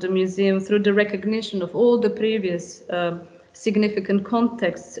historicization of the museum through the recognition of all the previous significant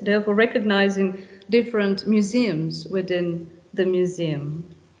contexts, therefore recognizing different museums within the museum.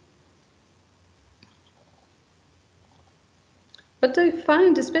 What I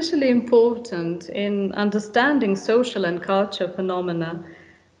find especially important in understanding social and cultural phenomena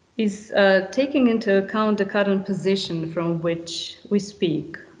is taking into account the current position from which we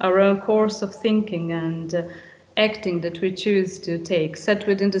speak, our own course of thinking, and acting that we choose to take, set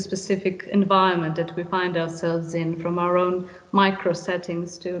within the specific environment that we find ourselves in, from our own micro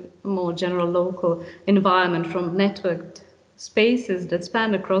settings to a more general local environment, from networked spaces that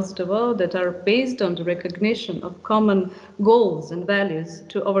span across the world that are based on the recognition of common goals and values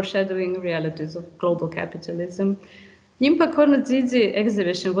to overshadowing realities of global capitalism. Njimpa Kornadzidzi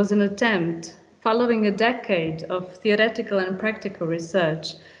exhibition was an attempt, following a decade of theoretical and practical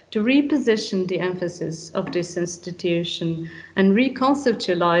research, to reposition the emphasis of this institution and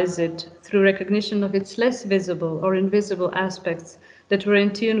reconceptualize it through recognition of its less visible or invisible aspects that were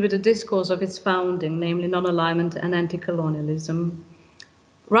in tune with the discourse of its founding, namely non-alignment and anti-colonialism.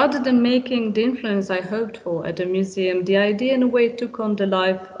 Rather than making the influence I hoped for at the museum, the idea in a way took on the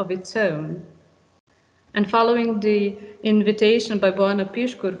life of its own. And following the invitation by Bojana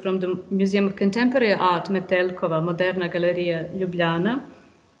Piškur from the Museum of Contemporary Art Metelkova, Moderna Galeria Ljubljana,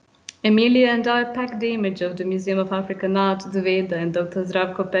 Emilia and I packed the image of the Museum of African Art, the Veda and Dr.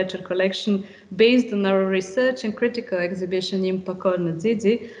 Zdravko Pečar Collection, based on our research and critical exhibition Njimpa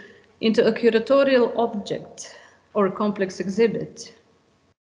Kornadzidzi, into a curatorial object or a complex exhibit.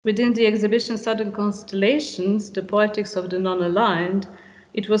 Within the exhibition Southern Constellations, the Poetics of the Non-Aligned,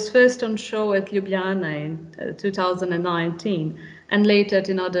 it was first on show at Ljubljana in 2019, and later at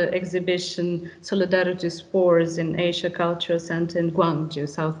another exhibition, Solidarity Spores in Asia Cultural Center in Gwangju,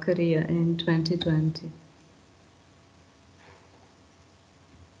 South Korea in 2020.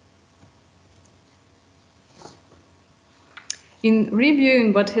 In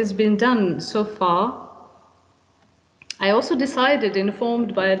reviewing what has been done so far, I also decided,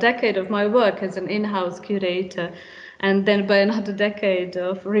 informed by a decade of my work as an in-house curator, and then by another decade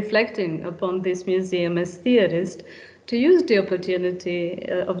of reflecting upon this museum as theorist, to use the opportunity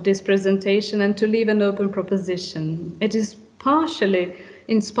of this presentation and to leave an open proposition. It is partially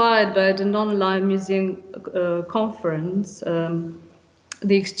inspired by the Non-Aligned Museum conference,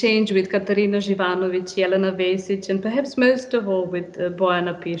 the exchange with Katarina Živanović, Jelena Vesić, and perhaps most of all with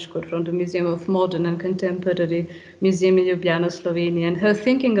Bojana Piškur from the Museum of Modern and Contemporary Museum in Ljubljana, Slovenia, and her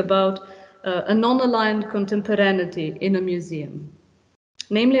thinking about a non-aligned contemporaneity in a museum.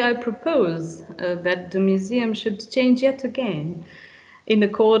 Namely, I propose that the museum should change yet again in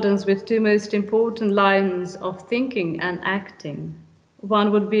accordance with two most important lines of thinking and acting.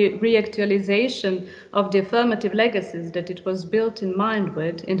 One would be reactualization of the affirmative legacies that it was built in mind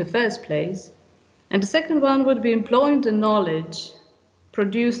with in the first place. And the second one would be employing the knowledge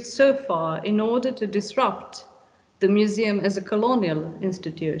produced so far in order to disrupt the museum as a colonial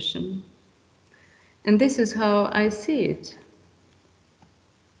institution. And this is how I see it.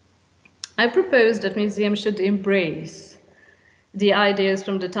 I propose that museums should embrace the ideas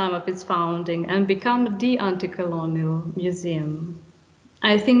from the time of its founding and become the anti-colonial museum.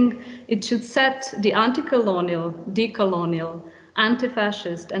 I think it should set the anti-colonial, decolonial,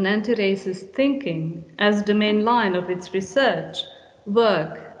 anti-fascist and anti-racist thinking as the main line of its research,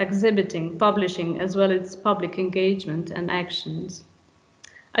 work, exhibiting, publishing, as well as public engagement and actions.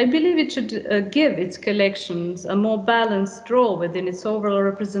 I believe it should give its collections a more balanced role within its overall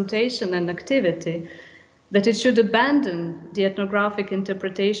representation and activity, that it should abandon the ethnographic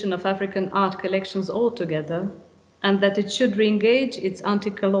interpretation of African art collections altogether, and that it should re-engage its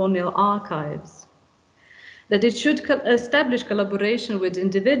anti-colonial archives, that it should establish collaboration with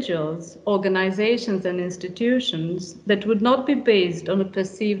individuals, organizations and institutions that would not be based on a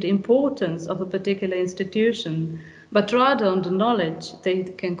perceived importance of a particular institution, but rather on the knowledge they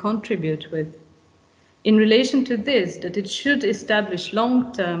can contribute with. In relation to this, that it should establish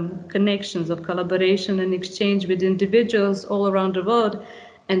long-term connections of collaboration and exchange with individuals all around the world,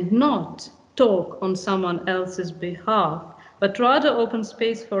 and not talk on someone else's behalf, but rather open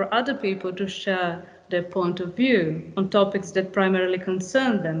space for other people to share their point of view on topics that primarily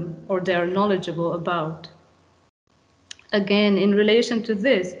concern them or they are knowledgeable about. Again, in relation to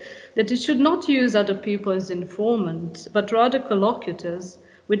this, that it should not use other people as informants, but rather collocutors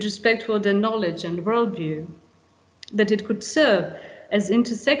with respect for their knowledge and worldview, that it could serve as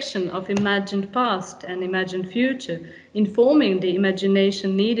intersection of imagined past and imagined future, informing the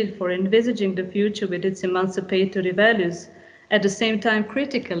imagination needed for envisaging the future with its emancipatory values, at the same time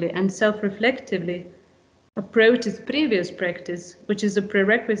critically and self-reflectively approach its previous practice, which is a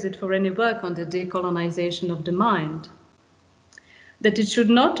prerequisite for any work on the decolonization of the mind. That it should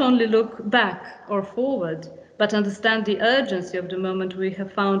not only look back or forward, but understand the urgency of the moment we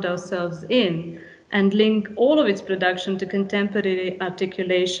have found ourselves in, and link all of its production to contemporary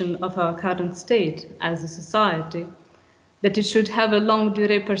articulation of our current state as a society. That it should have a longue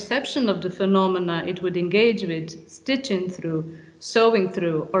durée perception of the phenomena it would engage with, stitching through sewing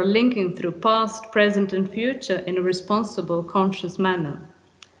through or linking through past, present, and future in a responsible, conscious manner.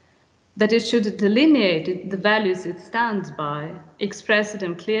 That it should delineate the values it stands by, express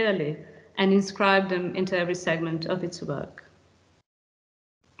them clearly, and inscribe them into every segment of its work.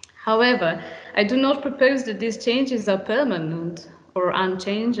 However, I do not propose that these changes are permanent or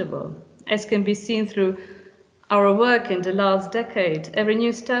unchangeable. As can be seen through our work in the last decade, every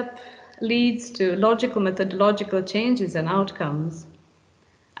new step leads to logical methodological changes and outcomes.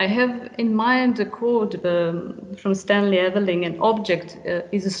 I have in mind a quote from Stanley Ewelina, an object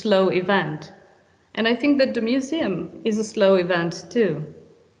is a slow event. And I think that the museum is a slow event too,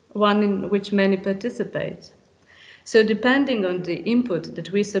 one in which many participate. So depending on the input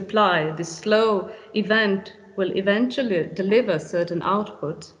that we supply, the slow event will eventually deliver certain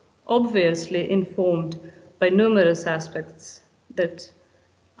output, obviously informed by numerous aspects that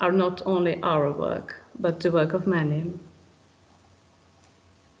are not only our work, but the work of many.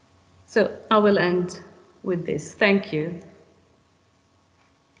 So I will end with this. Thank you.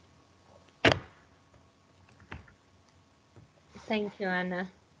 Thank you, Anna.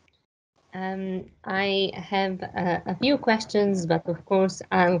 I have a few questions, but of course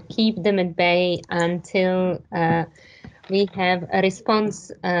I'll keep them at bay until we have a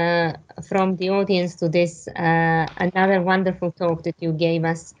response from the audience to this another wonderful talk that you gave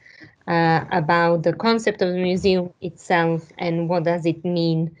us about the concept of the museum itself and what does it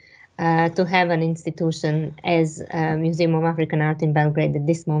mean to have an institution as a Museum of African Art in Belgrade at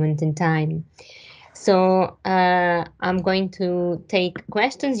this moment in time. So I'm going to take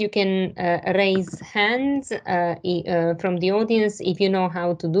questions. You can raise hands from the audience if you know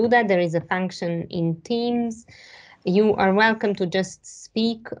how to do that. There is a function in Teams. You are welcome to just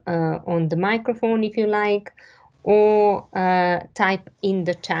speak on the microphone if you like, or type in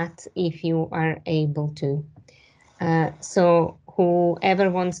the chat if you are able to. So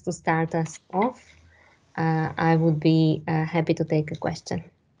whoever wants to start us off, I would be happy to take a question.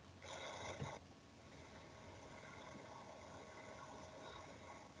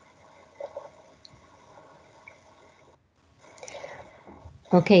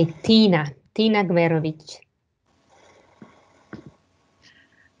 Okay, Tina Gverovic.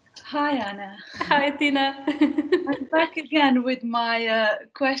 Hi, Anna. Hi, Tina. I'm back again with my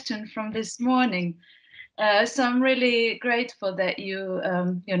question from this morning. So I'm really grateful that you,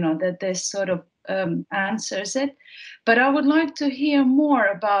 that this sort of answers it. But I would like to hear more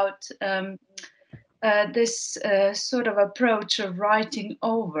about this sort of approach of writing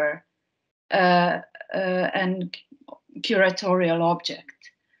over and curatorial object.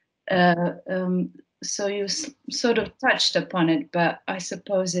 So you sort of touched upon it, but I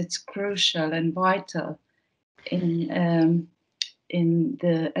suppose it's crucial and vital in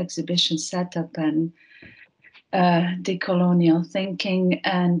the exhibition setup and decolonial thinking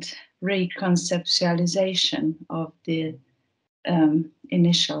and reconceptualization of the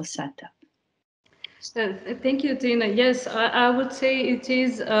initial setup. So, thank you, Tina. Yes, I would say it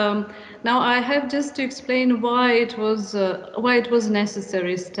is. Now I have just to explain why it was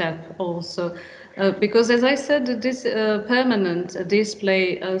necessary step also, because as I said, this permanent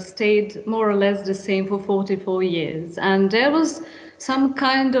display stayed more or less the same for 44 years, and there was some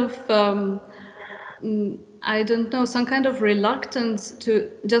kind of I don't know, some kind of reluctance to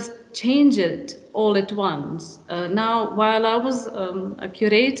just change it all at once. Now, while I was a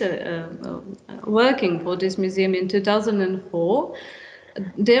curator working for this museum in 2004,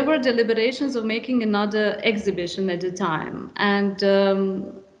 there were deliberations of making another exhibition at the time. And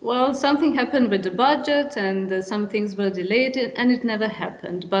well, something happened with the budget and some things were delayed and it never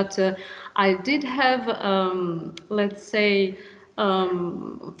happened. But I did have, let's say,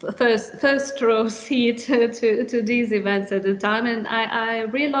 first row seat to these events at the time, and I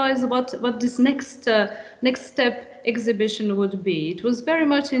realized what this next step exhibition would be. It was very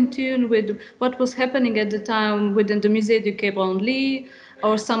much in tune with what was happening at the time within the Musée du Quai Branly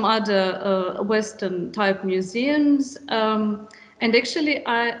or some other Western type museums. And actually,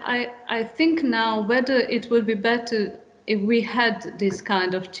 I think now whether it would be better if we had this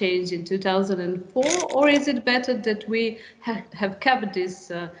kind of change in 2004, or is it better that we have kept this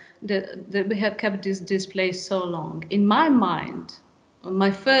that we have kept this display so long? In my mind,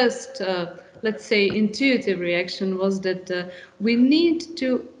 my first, let's say, intuitive reaction was that we need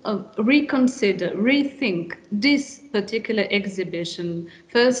to reconsider, rethink this particular exhibition.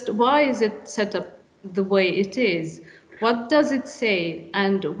 First, why is it set up the way it is? What does it say,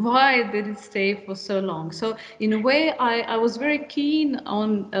 and why did it stay for so long? So in a way, I was very keen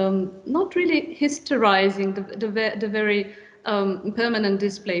on not really historizing the very permanent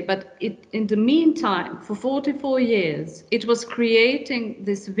display, but in the meantime, for 44 years, it was creating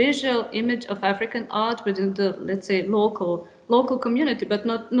this visual image of African art within the, let's say, local community, but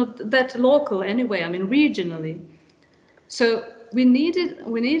not that local anyway, I mean regionally. So we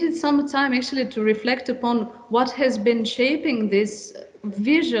needed some time actually to reflect upon what has been shaping this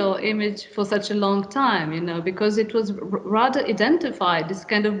visual image for such a long time, you know, because it was rather identified, this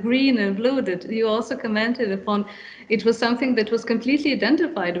kind of green and blue that you also commented upon. It was something that was completely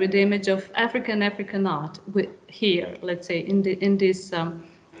identified with the image of African art here, let's say, in this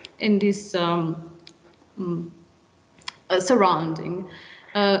surrounding.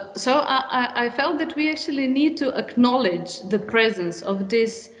 So I felt that we actually need to acknowledge the presence of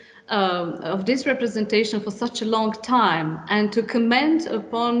this representation for such a long time, and to comment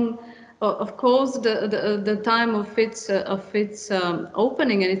upon, of course, the time of its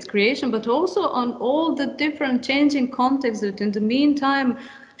opening and its creation, but also on all the different changing contexts that in the meantime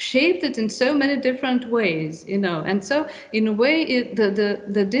shaped it in so many different ways, you know. And so in a way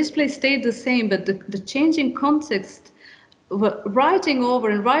the display stayed the same, but the changing context writing over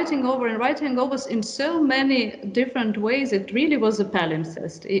in so many different ways. It really was a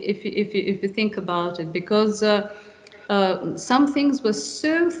palimpsest, if you think about it, because some things were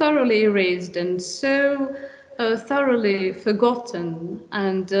so thoroughly erased and so thoroughly forgotten,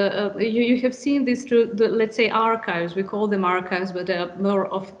 and you have seen this through the, let's say, archives. We call them archives, but they are more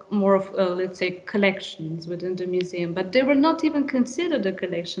of let's say, collections within the museum. But they were not even considered a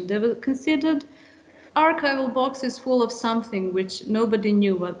collection. They were considered archival boxes full of something which nobody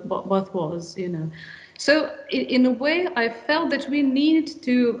knew what was, you know. So in a way, I felt that we need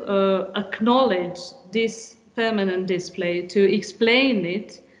to acknowledge this permanent display, to explain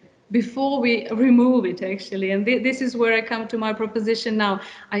it before we remove it, actually. And this is where I come to my proposition now.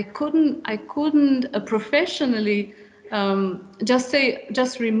 I couldn't professionally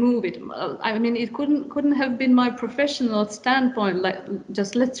just remove it. I mean, it couldn't have been my professional standpoint, like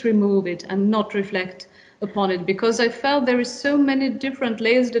just let's remove it and not reflect upon it, because I felt there is so many different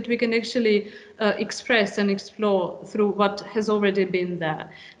layers that we can actually express and explore through what has already been there.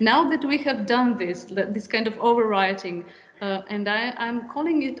 Now that we have done this kind of overwriting, and I'm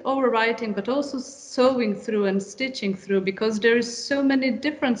calling it overwriting, but also sewing through and stitching through, because there is so many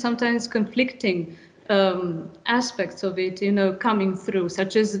different, sometimes conflicting aspects of it, you know, coming through,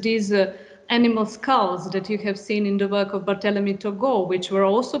 such as these animal skulls that you have seen in the work of Barthélemy Togo, which were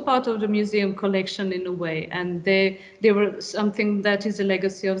also part of the museum collection in a way, and they were something that is a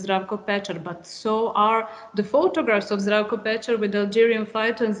legacy of Zdravko Pečar, but so are the photographs of Zdravko Pečar with Algerian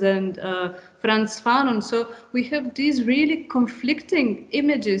fighters and Frantz Fanon. So we have these really conflicting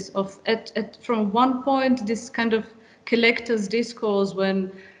images of, from one point, this kind of collector's discourse,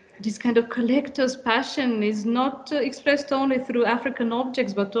 when this kind of collector's passion is not expressed only through African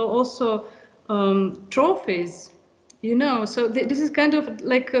objects, but also trophies, you know. So this is kind of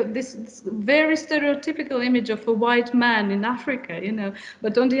like this very stereotypical image of a white man in Africa, you know.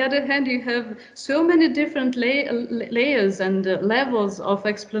 But on the other hand, you have so many different layers and levels of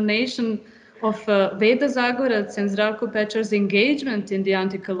explanation of Veda Zagorac and Zdravko Pečar's engagement in the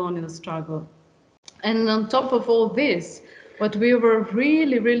anti-colonial struggle. And on top of all this, what we were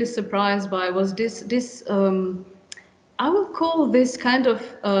really, really surprised by was this I will call this kind of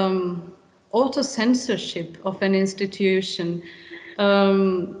auto-censorship of an institution,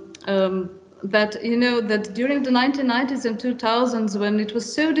 that, you know, that during the 1990s and 2000s, when it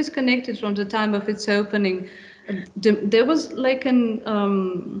was so disconnected from the time of its opening, there was like an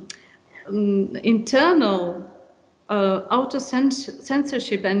internal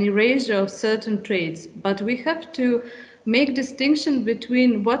auto-censorship and erasure of certain traits. But we have to make distinction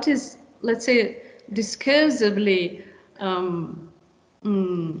between what is, let's say, discursively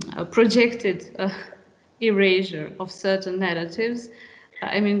projected erasure of certain narratives.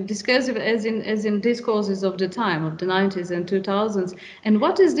 I mean, discursive as in discourses of the time, of the 90s and 2000s. And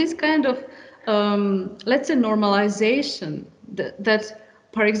what is this kind of, let's say, normalization that,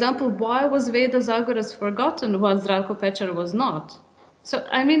 for example, why was Veda Zagorac forgotten while Zdravko Pečar was not? So,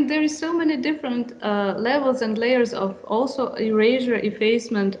 I mean, there is so many different levels and layers of also erasure,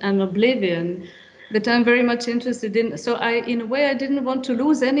 effacement, and oblivion that I'm very much interested in. So in a way, I didn't want to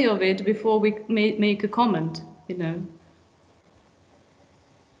lose any of it before we make a comment, you know.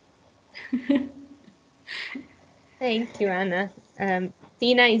 Thank you, Anna.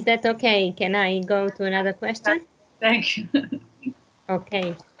 Tina, is that okay? Can I go to another question? Thank you.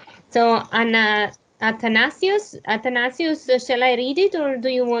 Okay. So, Anna, Athanasius, shall I read it, or do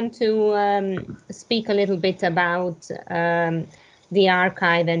you want to speak a little bit about the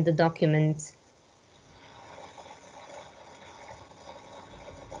archive and the document?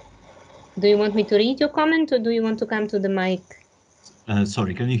 Do you want me to read your comment or do you want to come to the mic?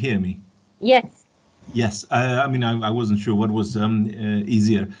 Sorry, can you hear me? Yes. Yes, I mean, I wasn't sure what was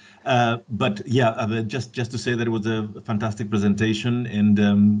easier, but yeah, just to say that it was a fantastic presentation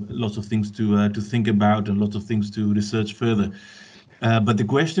and lots of things to think about and lots of things to research further. But the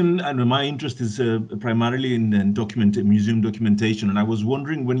question and my interest is primarily in museum documentation, and I was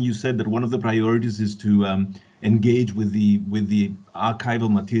wondering when you said that one of the priorities is to engage with the archival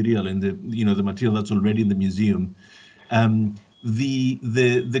material and the material that's already in the museum.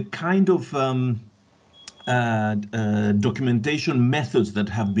 The kind of documentation methods that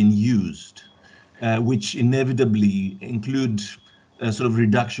have been used, which inevitably include a sort of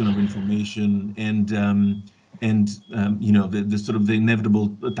reduction of information and the sort of the inevitable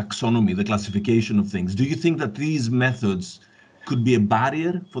taxonomy, the classification of things. Do you think that these methods could be a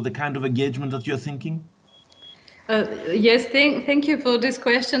barrier for the kind of engagement that you're thinking? Yes, thank you for this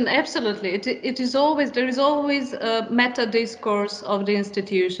question. Absolutely, there is always a meta discourse of the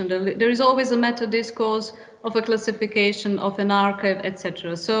institution. There is always a meta discourse of a classification of an archive,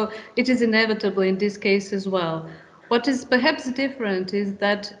 etc. So it is inevitable in this case as well. What is perhaps different is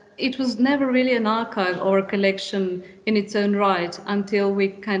that it was never really an archive or a collection in its own right until we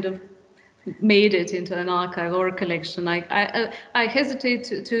kind of made it into an archive or a collection. I hesitate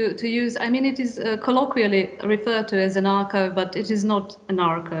to use, I mean, it is colloquially referred to as an archive, but it is not an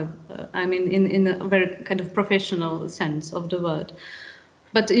archive. I mean, in a very kind of professional sense of the word.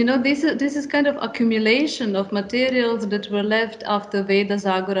 But this is kind of accumulation of materials that were left after Veda,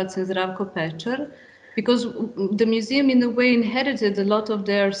 Zagorac and Zdravko Pečar, because the museum in a way inherited a lot of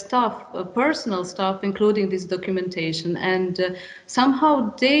their stuff, personal stuff, including this documentation, and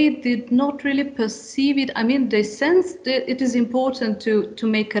somehow they did not really perceive it. I mean, they sensed that it is important to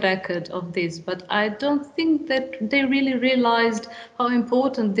make a record of this, but I don't think that they really realized how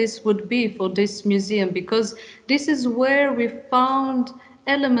important this would be for this museum, because this is where we found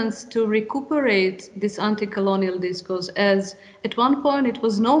elements to recuperate this anti-colonial discourse, as at one point it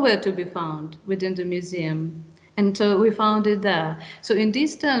was nowhere to be found within the museum, and we found it there. So in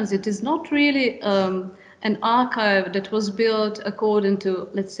these terms, it is not really an archive that was built according to,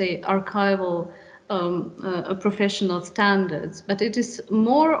 let's say, archival professional standards, but it is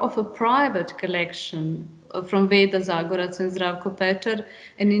more of a private collection from Veda, Zagorac and Zdravko Pečar,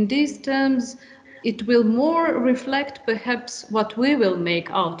 and in these terms it will more reflect perhaps what we will make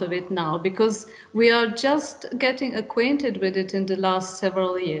out of it now, because we are just getting acquainted with it in the last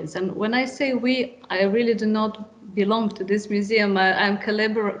several years. And when I say we, I really do not belong to this museum. I'm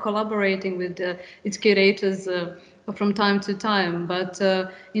collaborating with its curators from time to time, but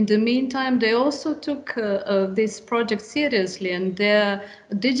in the meantime they also took this project seriously, and they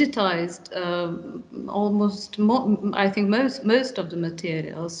digitized almost I think most of the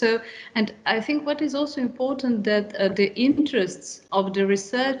material. So, and I think what is also important that the interests of the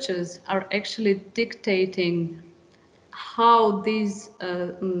researchers are actually dictating how these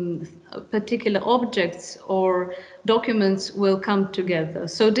particular objects or documents will come together.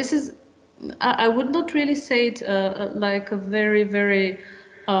 So this is, I would not really say it like a very, very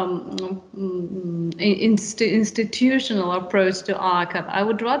institutional approach to archive. I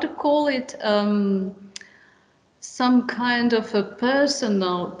would rather call it some kind of a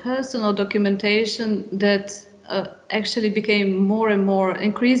personal documentation that actually became more and more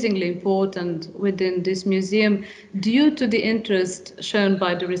increasingly important within this museum due to the interest shown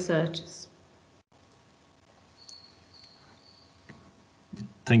by the researchers.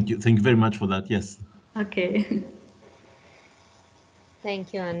 Thank you very much for that. Yes. Okay.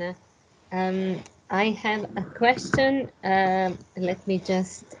 Thank you, Anna. I have a question. Let me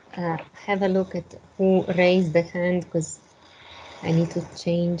just have a look at who raised the hand, because I need to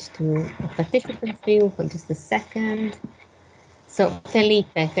change to a participant view for just a second. So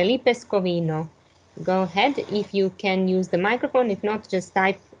Felipe Scovino, go ahead if you can use the microphone. If not, just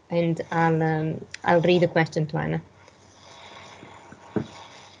type and I'll read the question to Anna.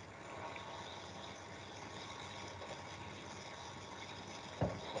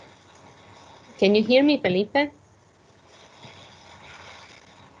 Can you hear me, Felipe?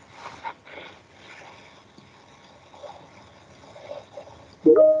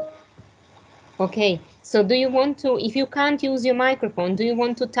 Okay, so do you want to, if you can't use your microphone, do you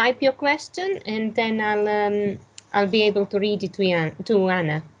want to type your question and then I'll be able to read it to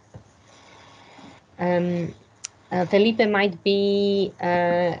Anna? Felipe might be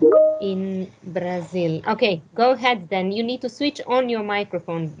in Brazil. Okay, go ahead then. You need to switch on your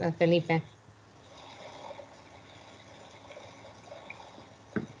microphone, Felipe.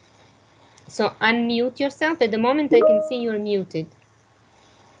 So unmute yourself. At the moment I can see you're muted.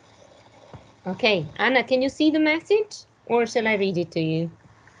 Okay, Anna, can you see the message, or shall I read it to you?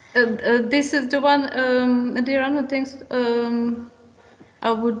 This is the one, dear Anna thinks,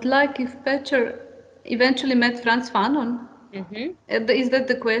 I would like if Pečar eventually met Frantz Fanon. Is that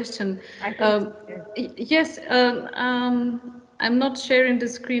the question? I think so. Yes, I'm not sharing the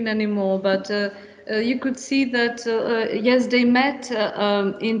screen anymore, but you could see that, yes, they met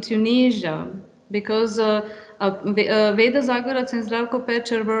in Tunisia, because Veda Zagorac and Zdravko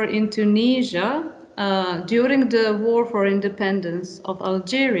Pečar were in Tunisia during the war for independence of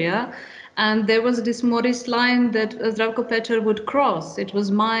Algeria. And there was this Maurice line that Zdravko Pečar would cross. It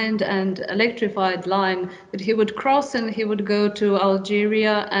was mined and electrified line that he would cross, and he would go to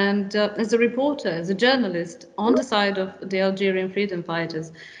Algeria and as a reporter, as a journalist, on the side of the Algerian freedom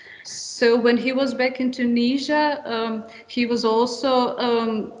fighters. So when he was back in Tunisia, he was also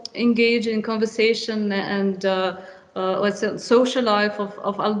engaged in conversation and let's say social life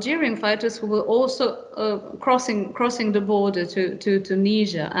of Algerian fighters who were also crossing the border to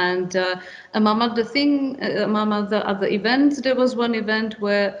Tunisia. And among other other events, there was one event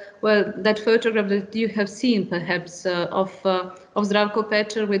where that photograph that you have seen perhaps of Zdravko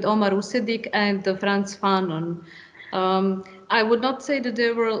Pečar with Omar Usedik and Frantz Fanon. I would not say that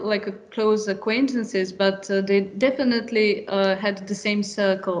they were like close acquaintances, but they definitely had the same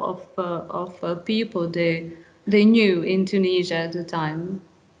circle of people they knew in Tunisia at the time.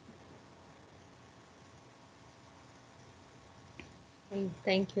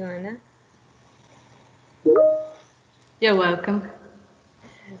 Thank you, Anna. You're welcome.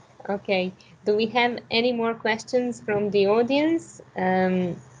 Okay, do we have any more questions from the audience?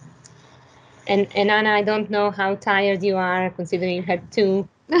 And Anna, I don't know how tired you are, considering you had two.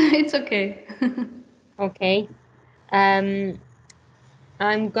 It's okay. Okay.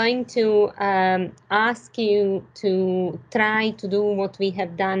 I'm going to ask you to try to do what we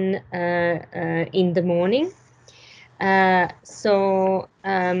have done in the morning. So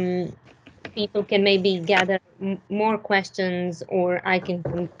people can maybe gather more questions, or I can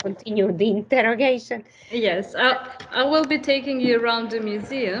continue the interrogation. Yes, I will be taking you around the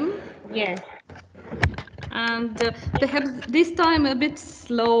museum. Yes. And perhaps this time a bit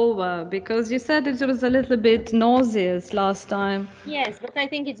slower, because you said it was a little bit nauseous last time. Yes, but I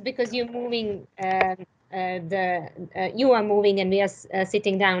think it's because you're moving, you are moving and we are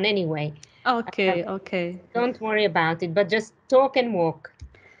sitting down anyway. Okay, okay. Don't worry about it, but just talk and walk.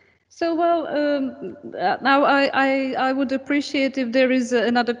 So, well, now I would appreciate if there is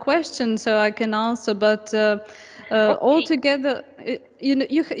another question so I can answer, but Okay. altogether,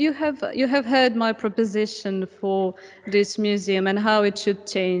 you have heard my proposition for this museum and how it should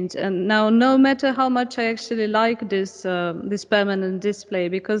change. And now, no matter how much I actually like this permanent display,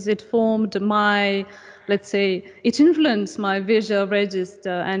 because it formed my, let's say, it influenced my visual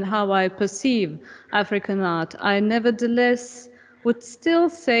register and how I perceive African art, I nevertheless would still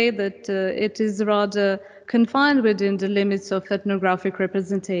say that it is rather confined within the limits of ethnographic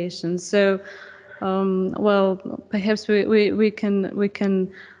representation. So, well, perhaps we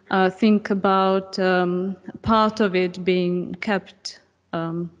can think about part of it being kept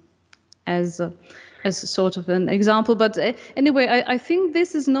as a sort of an example. But anyway, I think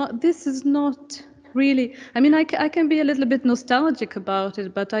this is not really, I mean, I can be a little bit nostalgic about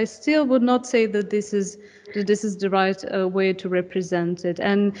it, but I still would not say that this is the right way to represent it.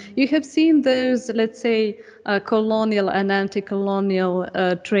 And you have seen those, let's say, colonial and anti-colonial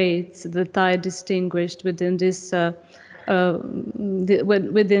traits that I distinguished within this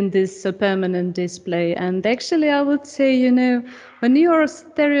within this permanent display. And actually, I would say, you know, when you are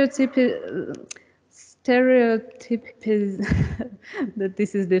that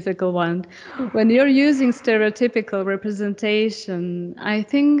this is a difficult one. When you're using stereotypical representation, I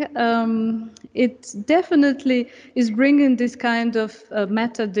think it definitely is bringing this kind of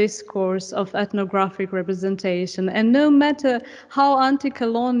meta discourse of ethnographic representation. And no matter how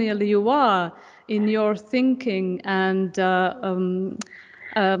anti-colonial you are in your thinking and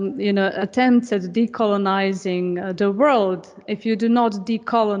you know, attempts at decolonizing the world, if you do not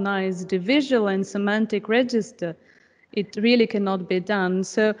decolonize the visual and semantic register, it really cannot be done.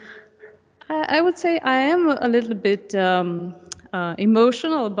 So I would say I am a little bit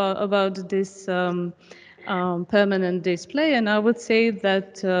emotional about this permanent display, and I would say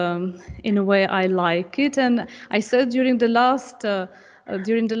that in a way I like it. And I said during the last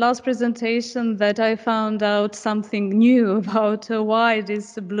presentation that I found out something new about why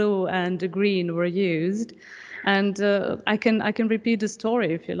this blue and green were used, and I can repeat the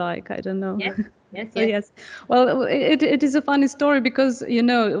story if you like. I don't know. Yes, Yes, So, yes. yes. Well, it is a funny story because, you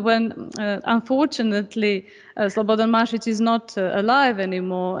know, when unfortunately Slobodan Mašić is not alive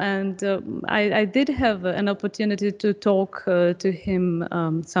anymore, and I did have an opportunity to talk to him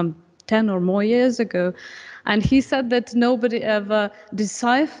some 10 or more years ago. And he said that nobody ever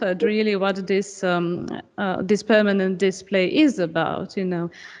deciphered really what this permanent display is about, you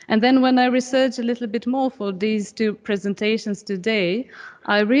know. And then when I researched a little bit more for these two presentations today,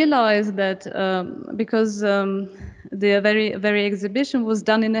 I realized that because the very exhibition was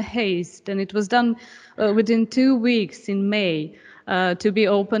done in a haste, and it was done within 2 weeks in May. To be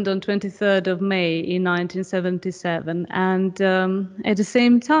opened on 23rd of May in 1977. And at the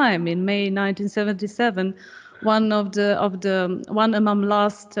same time, in May 1977, one among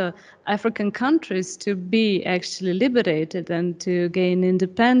last African countries to be actually liberated and to gain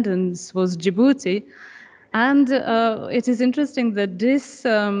independence was Djibouti. And it is interesting that this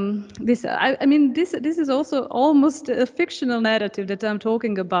is also almost a fictional narrative that I'm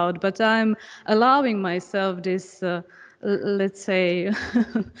talking about, but I'm allowing myself this, let's say,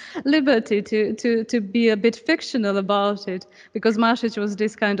 liberty to be a bit fictional about it, because Mašić was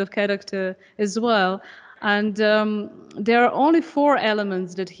this kind of character as well. And there are only 4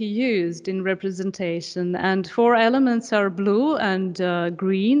 elements that he used in representation, and 4 elements are blue and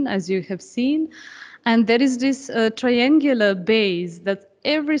green, as you have seen. And there is this triangular base that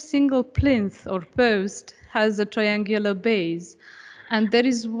every single plinth or post has a triangular base. And there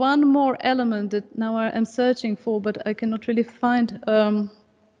is one more element that now I am searching for, but I cannot really find.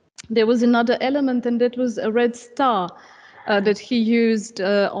 There was another element, and that was a red star that he used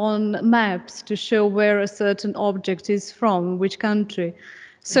on maps to show where a certain object is from, which country.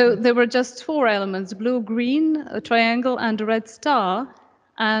 So there were just 4 elements: blue, green, a triangle, and a red star.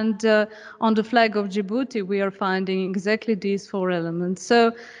 And on the flag of Djibouti, we are finding exactly these 4 elements.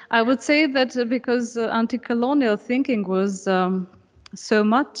 So I would say that because anti-colonial thinking was so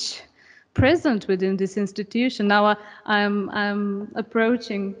much present within this institution, now I'm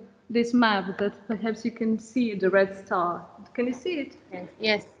approaching this map that perhaps you can see the red star. Can you see it?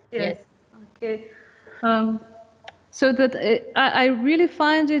 Yes, yes. Okay. So that I really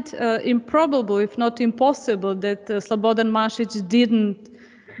find it improbable, if not impossible, that Slobodan Mašić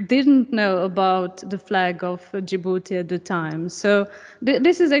didn't know about the flag of Djibouti at the time. So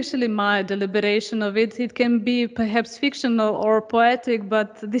this is actually my deliberation of it. It can be perhaps fictional or poetic,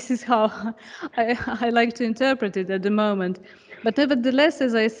 but this is how I like to interpret it at the moment. But nevertheless,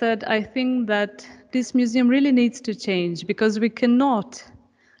 as I said, I think that this museum really needs to change, because we cannot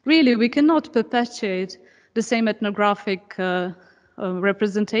perpetuate the same ethnographic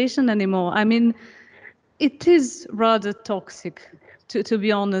representation anymore. I mean, it is rather toxic, to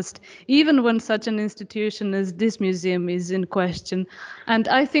be honest, even when such an institution as this museum is in question. And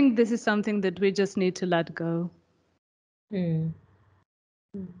I think this is something that we just need to let go. Mm.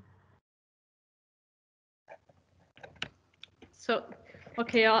 So,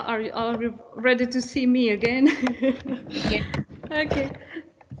 okay, are you ready to see me again? Yes. Okay.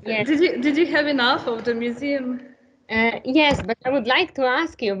 Yes. Did you have enough of the museum? Yes, but I would like to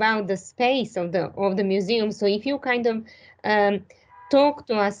ask you about the space of the museum. So if you kind of talk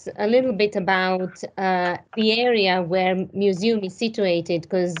to us a little bit about the area where museum is situated,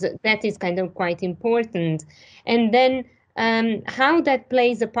 because that is kind of quite important, and then how that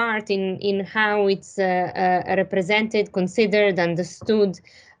plays a part in how it's represented, considered, understood.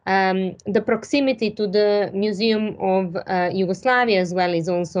 The proximity to the Museum of Yugoslavia as well is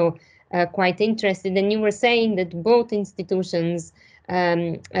also quite interested. And you were saying that both institutions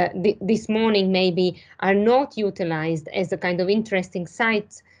this morning maybe are not utilized as a kind of interesting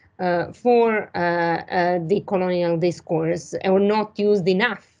site for the colonial discourse, or not used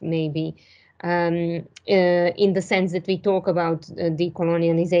enough maybe, in the sense that we talk about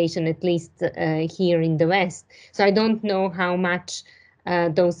decolonialization, at least here in the West. So I don't know how much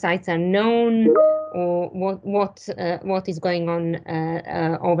those sites are known, or what is going on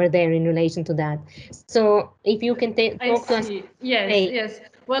over there in relation to that. So if you can talk to us. Yes.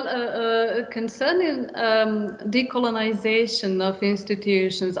 Well, concerning decolonization of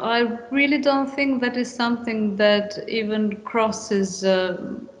institutions, I really don't think that is something that even crosses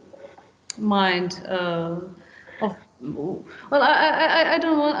mind of. Well, I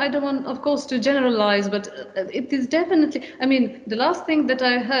don't want, of course, to generalize, but it is definitely. I mean, the last thing that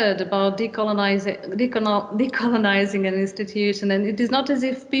I heard about decolonizing an institution, and it is not as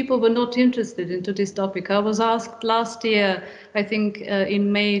if people were not interested into this topic. I was asked last year, I think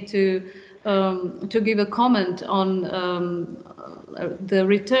in May, to give a comment on the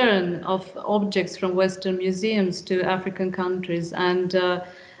return of objects from Western museums to African countries, and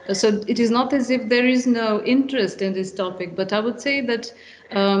So it is not as if there is no interest in this topic, but I would say that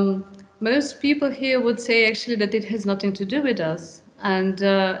most people here would say actually that it has nothing to do with us. And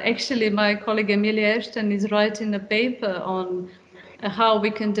actually my colleague Emilia Ashton is writing a paper on how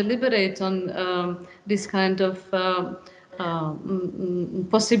we can deliberate on this kind of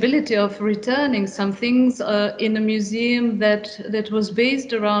possibility of returning some things in a museum that was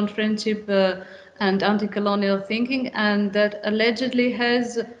based around friendship and anti-colonial thinking, and that allegedly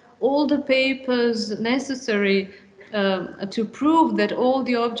has all the papers necessary to prove that all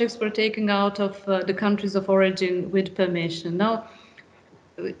the objects were taken out of the countries of origin with permission. Now,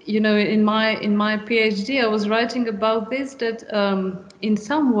 you know, in my PhD, I was writing about this, that in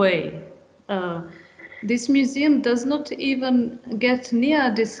some way, this museum does not even get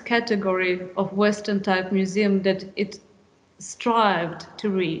near this category of Western type museum that it strived to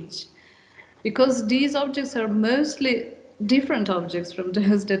reach, because these objects are mostly different objects from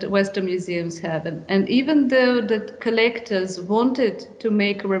those that Western museums have. And even though the collectors wanted to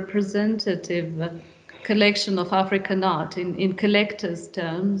make a representative collection of African art in collectors'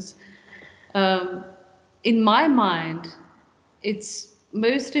 terms, in my mind, its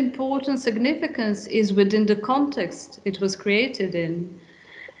most important significance is within the context it was created in.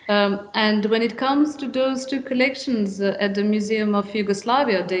 And when it comes to those two collections at the Museum of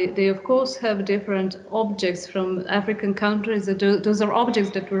Yugoslavia, they of course have different objects from African countries. Those are objects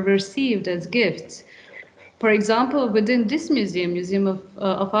that were received as gifts. For example, within this Museum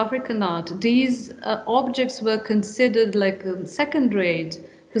of African Art, these objects were considered like second rate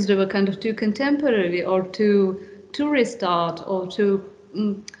because they were kind of too contemporary or too tourist art or too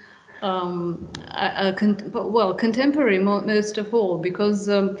contemporary most of all, because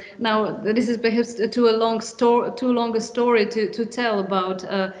now this is perhaps too long a story to tell about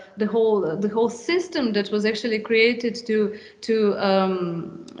the whole system that was actually created to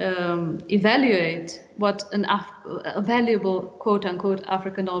evaluate what a valuable quote unquote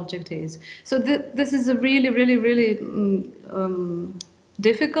African object is. So this is a really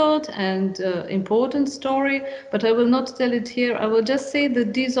difficult and important story, but I will not tell it here. I will just say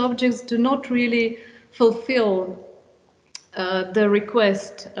that these objects do not really fulfill the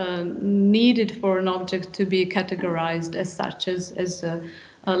request needed for an object to be categorized as such, as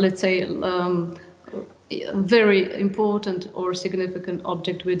let's say, a very important or significant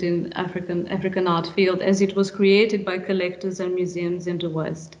object within African art field, as it was created by collectors and museums in the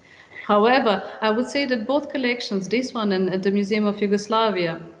West. However, I would say that both collections, this one and at the Museum of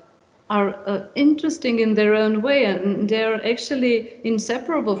Yugoslavia, are interesting in their own way, and they're actually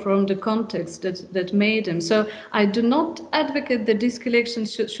inseparable from the context that made them. So I do not advocate that these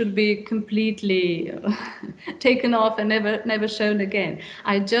collections should be completely taken off and never shown again.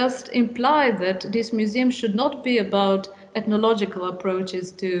 I just imply that this museum should not be about ethnological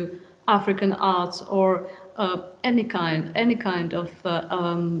approaches to African arts or any kind of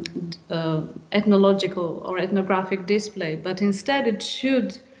ethnological or ethnographic display, but instead it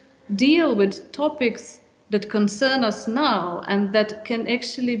should deal with topics that concern us now and that can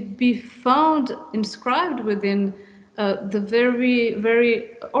actually be found inscribed within the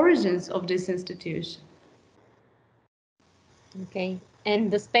very origins of this institution. Okay, and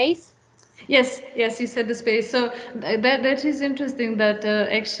the space? Yes, you said the space. So that is interesting that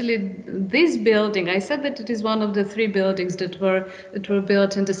actually this building, I said that it is one of the three buildings that were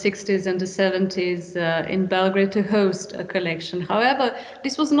built in the 60s and the 70s in Belgrade to host a collection. However,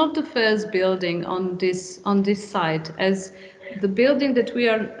 this was not the first building on this site, as the building that we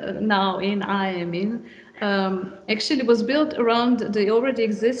are now in, I am in, actually was built around the already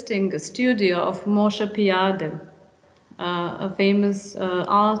existing studio of Moshe Pijade, a famous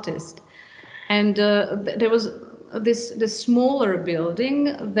artist. And there was this smaller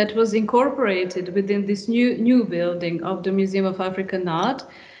building that was incorporated within this new building of the Museum of African Art,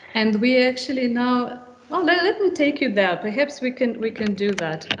 and we actually now. Well, let me take you there. Perhaps we can do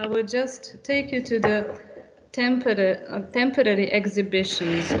that. I will just take you to the temporary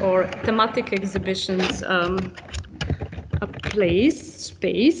exhibitions or thematic exhibitions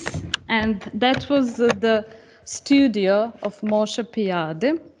space, and that was the studio of Moshe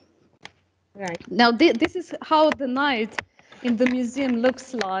Pijade. Right. Now, this is how the night in the museum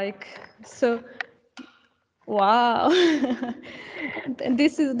looks like. So, wow. And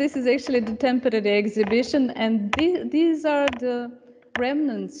this is actually the temporary exhibition, and these are the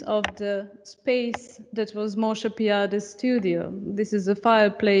remnants of the space that was Moshe Pijade's studio. This is a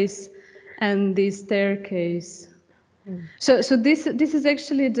fireplace and the staircase. So this is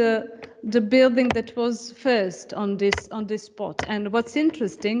actually the building that was first on this spot. And what's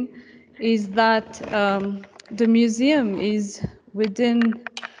interesting is that the museum is within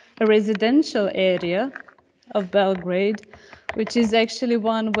a residential area of Belgrade, which is actually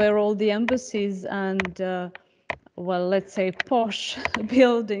one where all the embassies and, well, let's say posh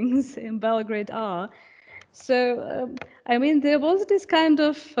buildings in Belgrade are. So, I mean, there was this kind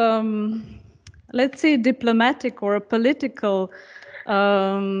of, let's say, diplomatic or a political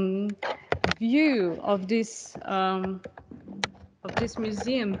view of this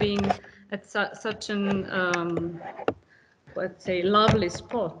museum being at such an, let's say, lovely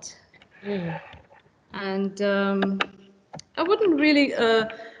spot. And I wouldn't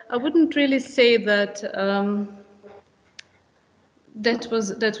really say that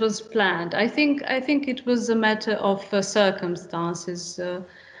that was planned. I think it was a matter of circumstances.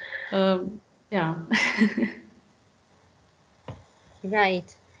 Yeah.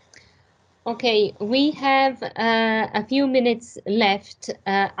 Right. Okay, we have a few minutes left.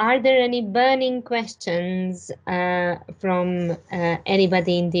 Are there any burning questions from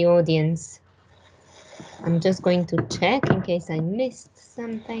anybody in the audience? I'm just going to check in case I missed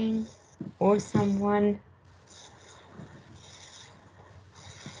something or someone.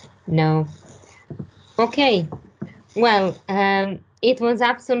 No. Okay. Well, it was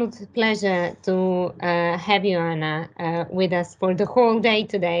absolute pleasure to have you, Anna, with us for the whole day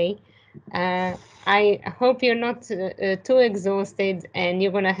today. I hope you're not too exhausted and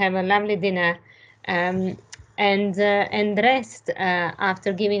you're going to have a lovely dinner and rest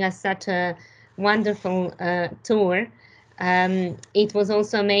after giving us such a wonderful tour. It was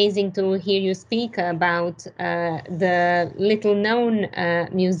also amazing to hear you speak about the little known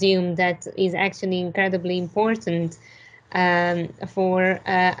museum that is actually incredibly important for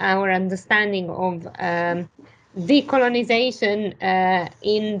our understanding of decolonization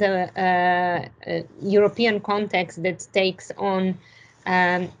in the European context that takes on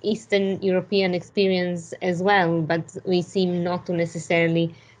Eastern European experience as well, but we seem not to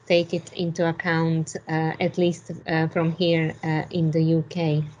necessarily take it into account, at least from here in the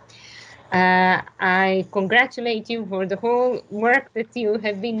UK. I congratulate you for the whole work that you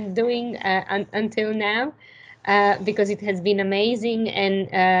have been doing until now, because it has been amazing, and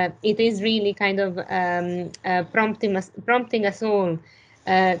it is really kind of prompting us all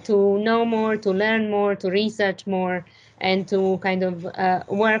to know more, to learn more, to research more, and to kind of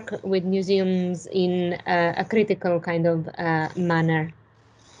work with museums in a critical kind of manner.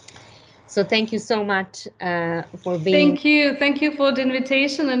 So thank you so much for being. Thank you for the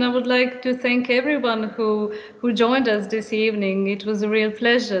invitation, and I would like to thank everyone who joined us this evening. It was a real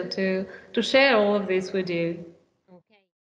pleasure to share all of this with you.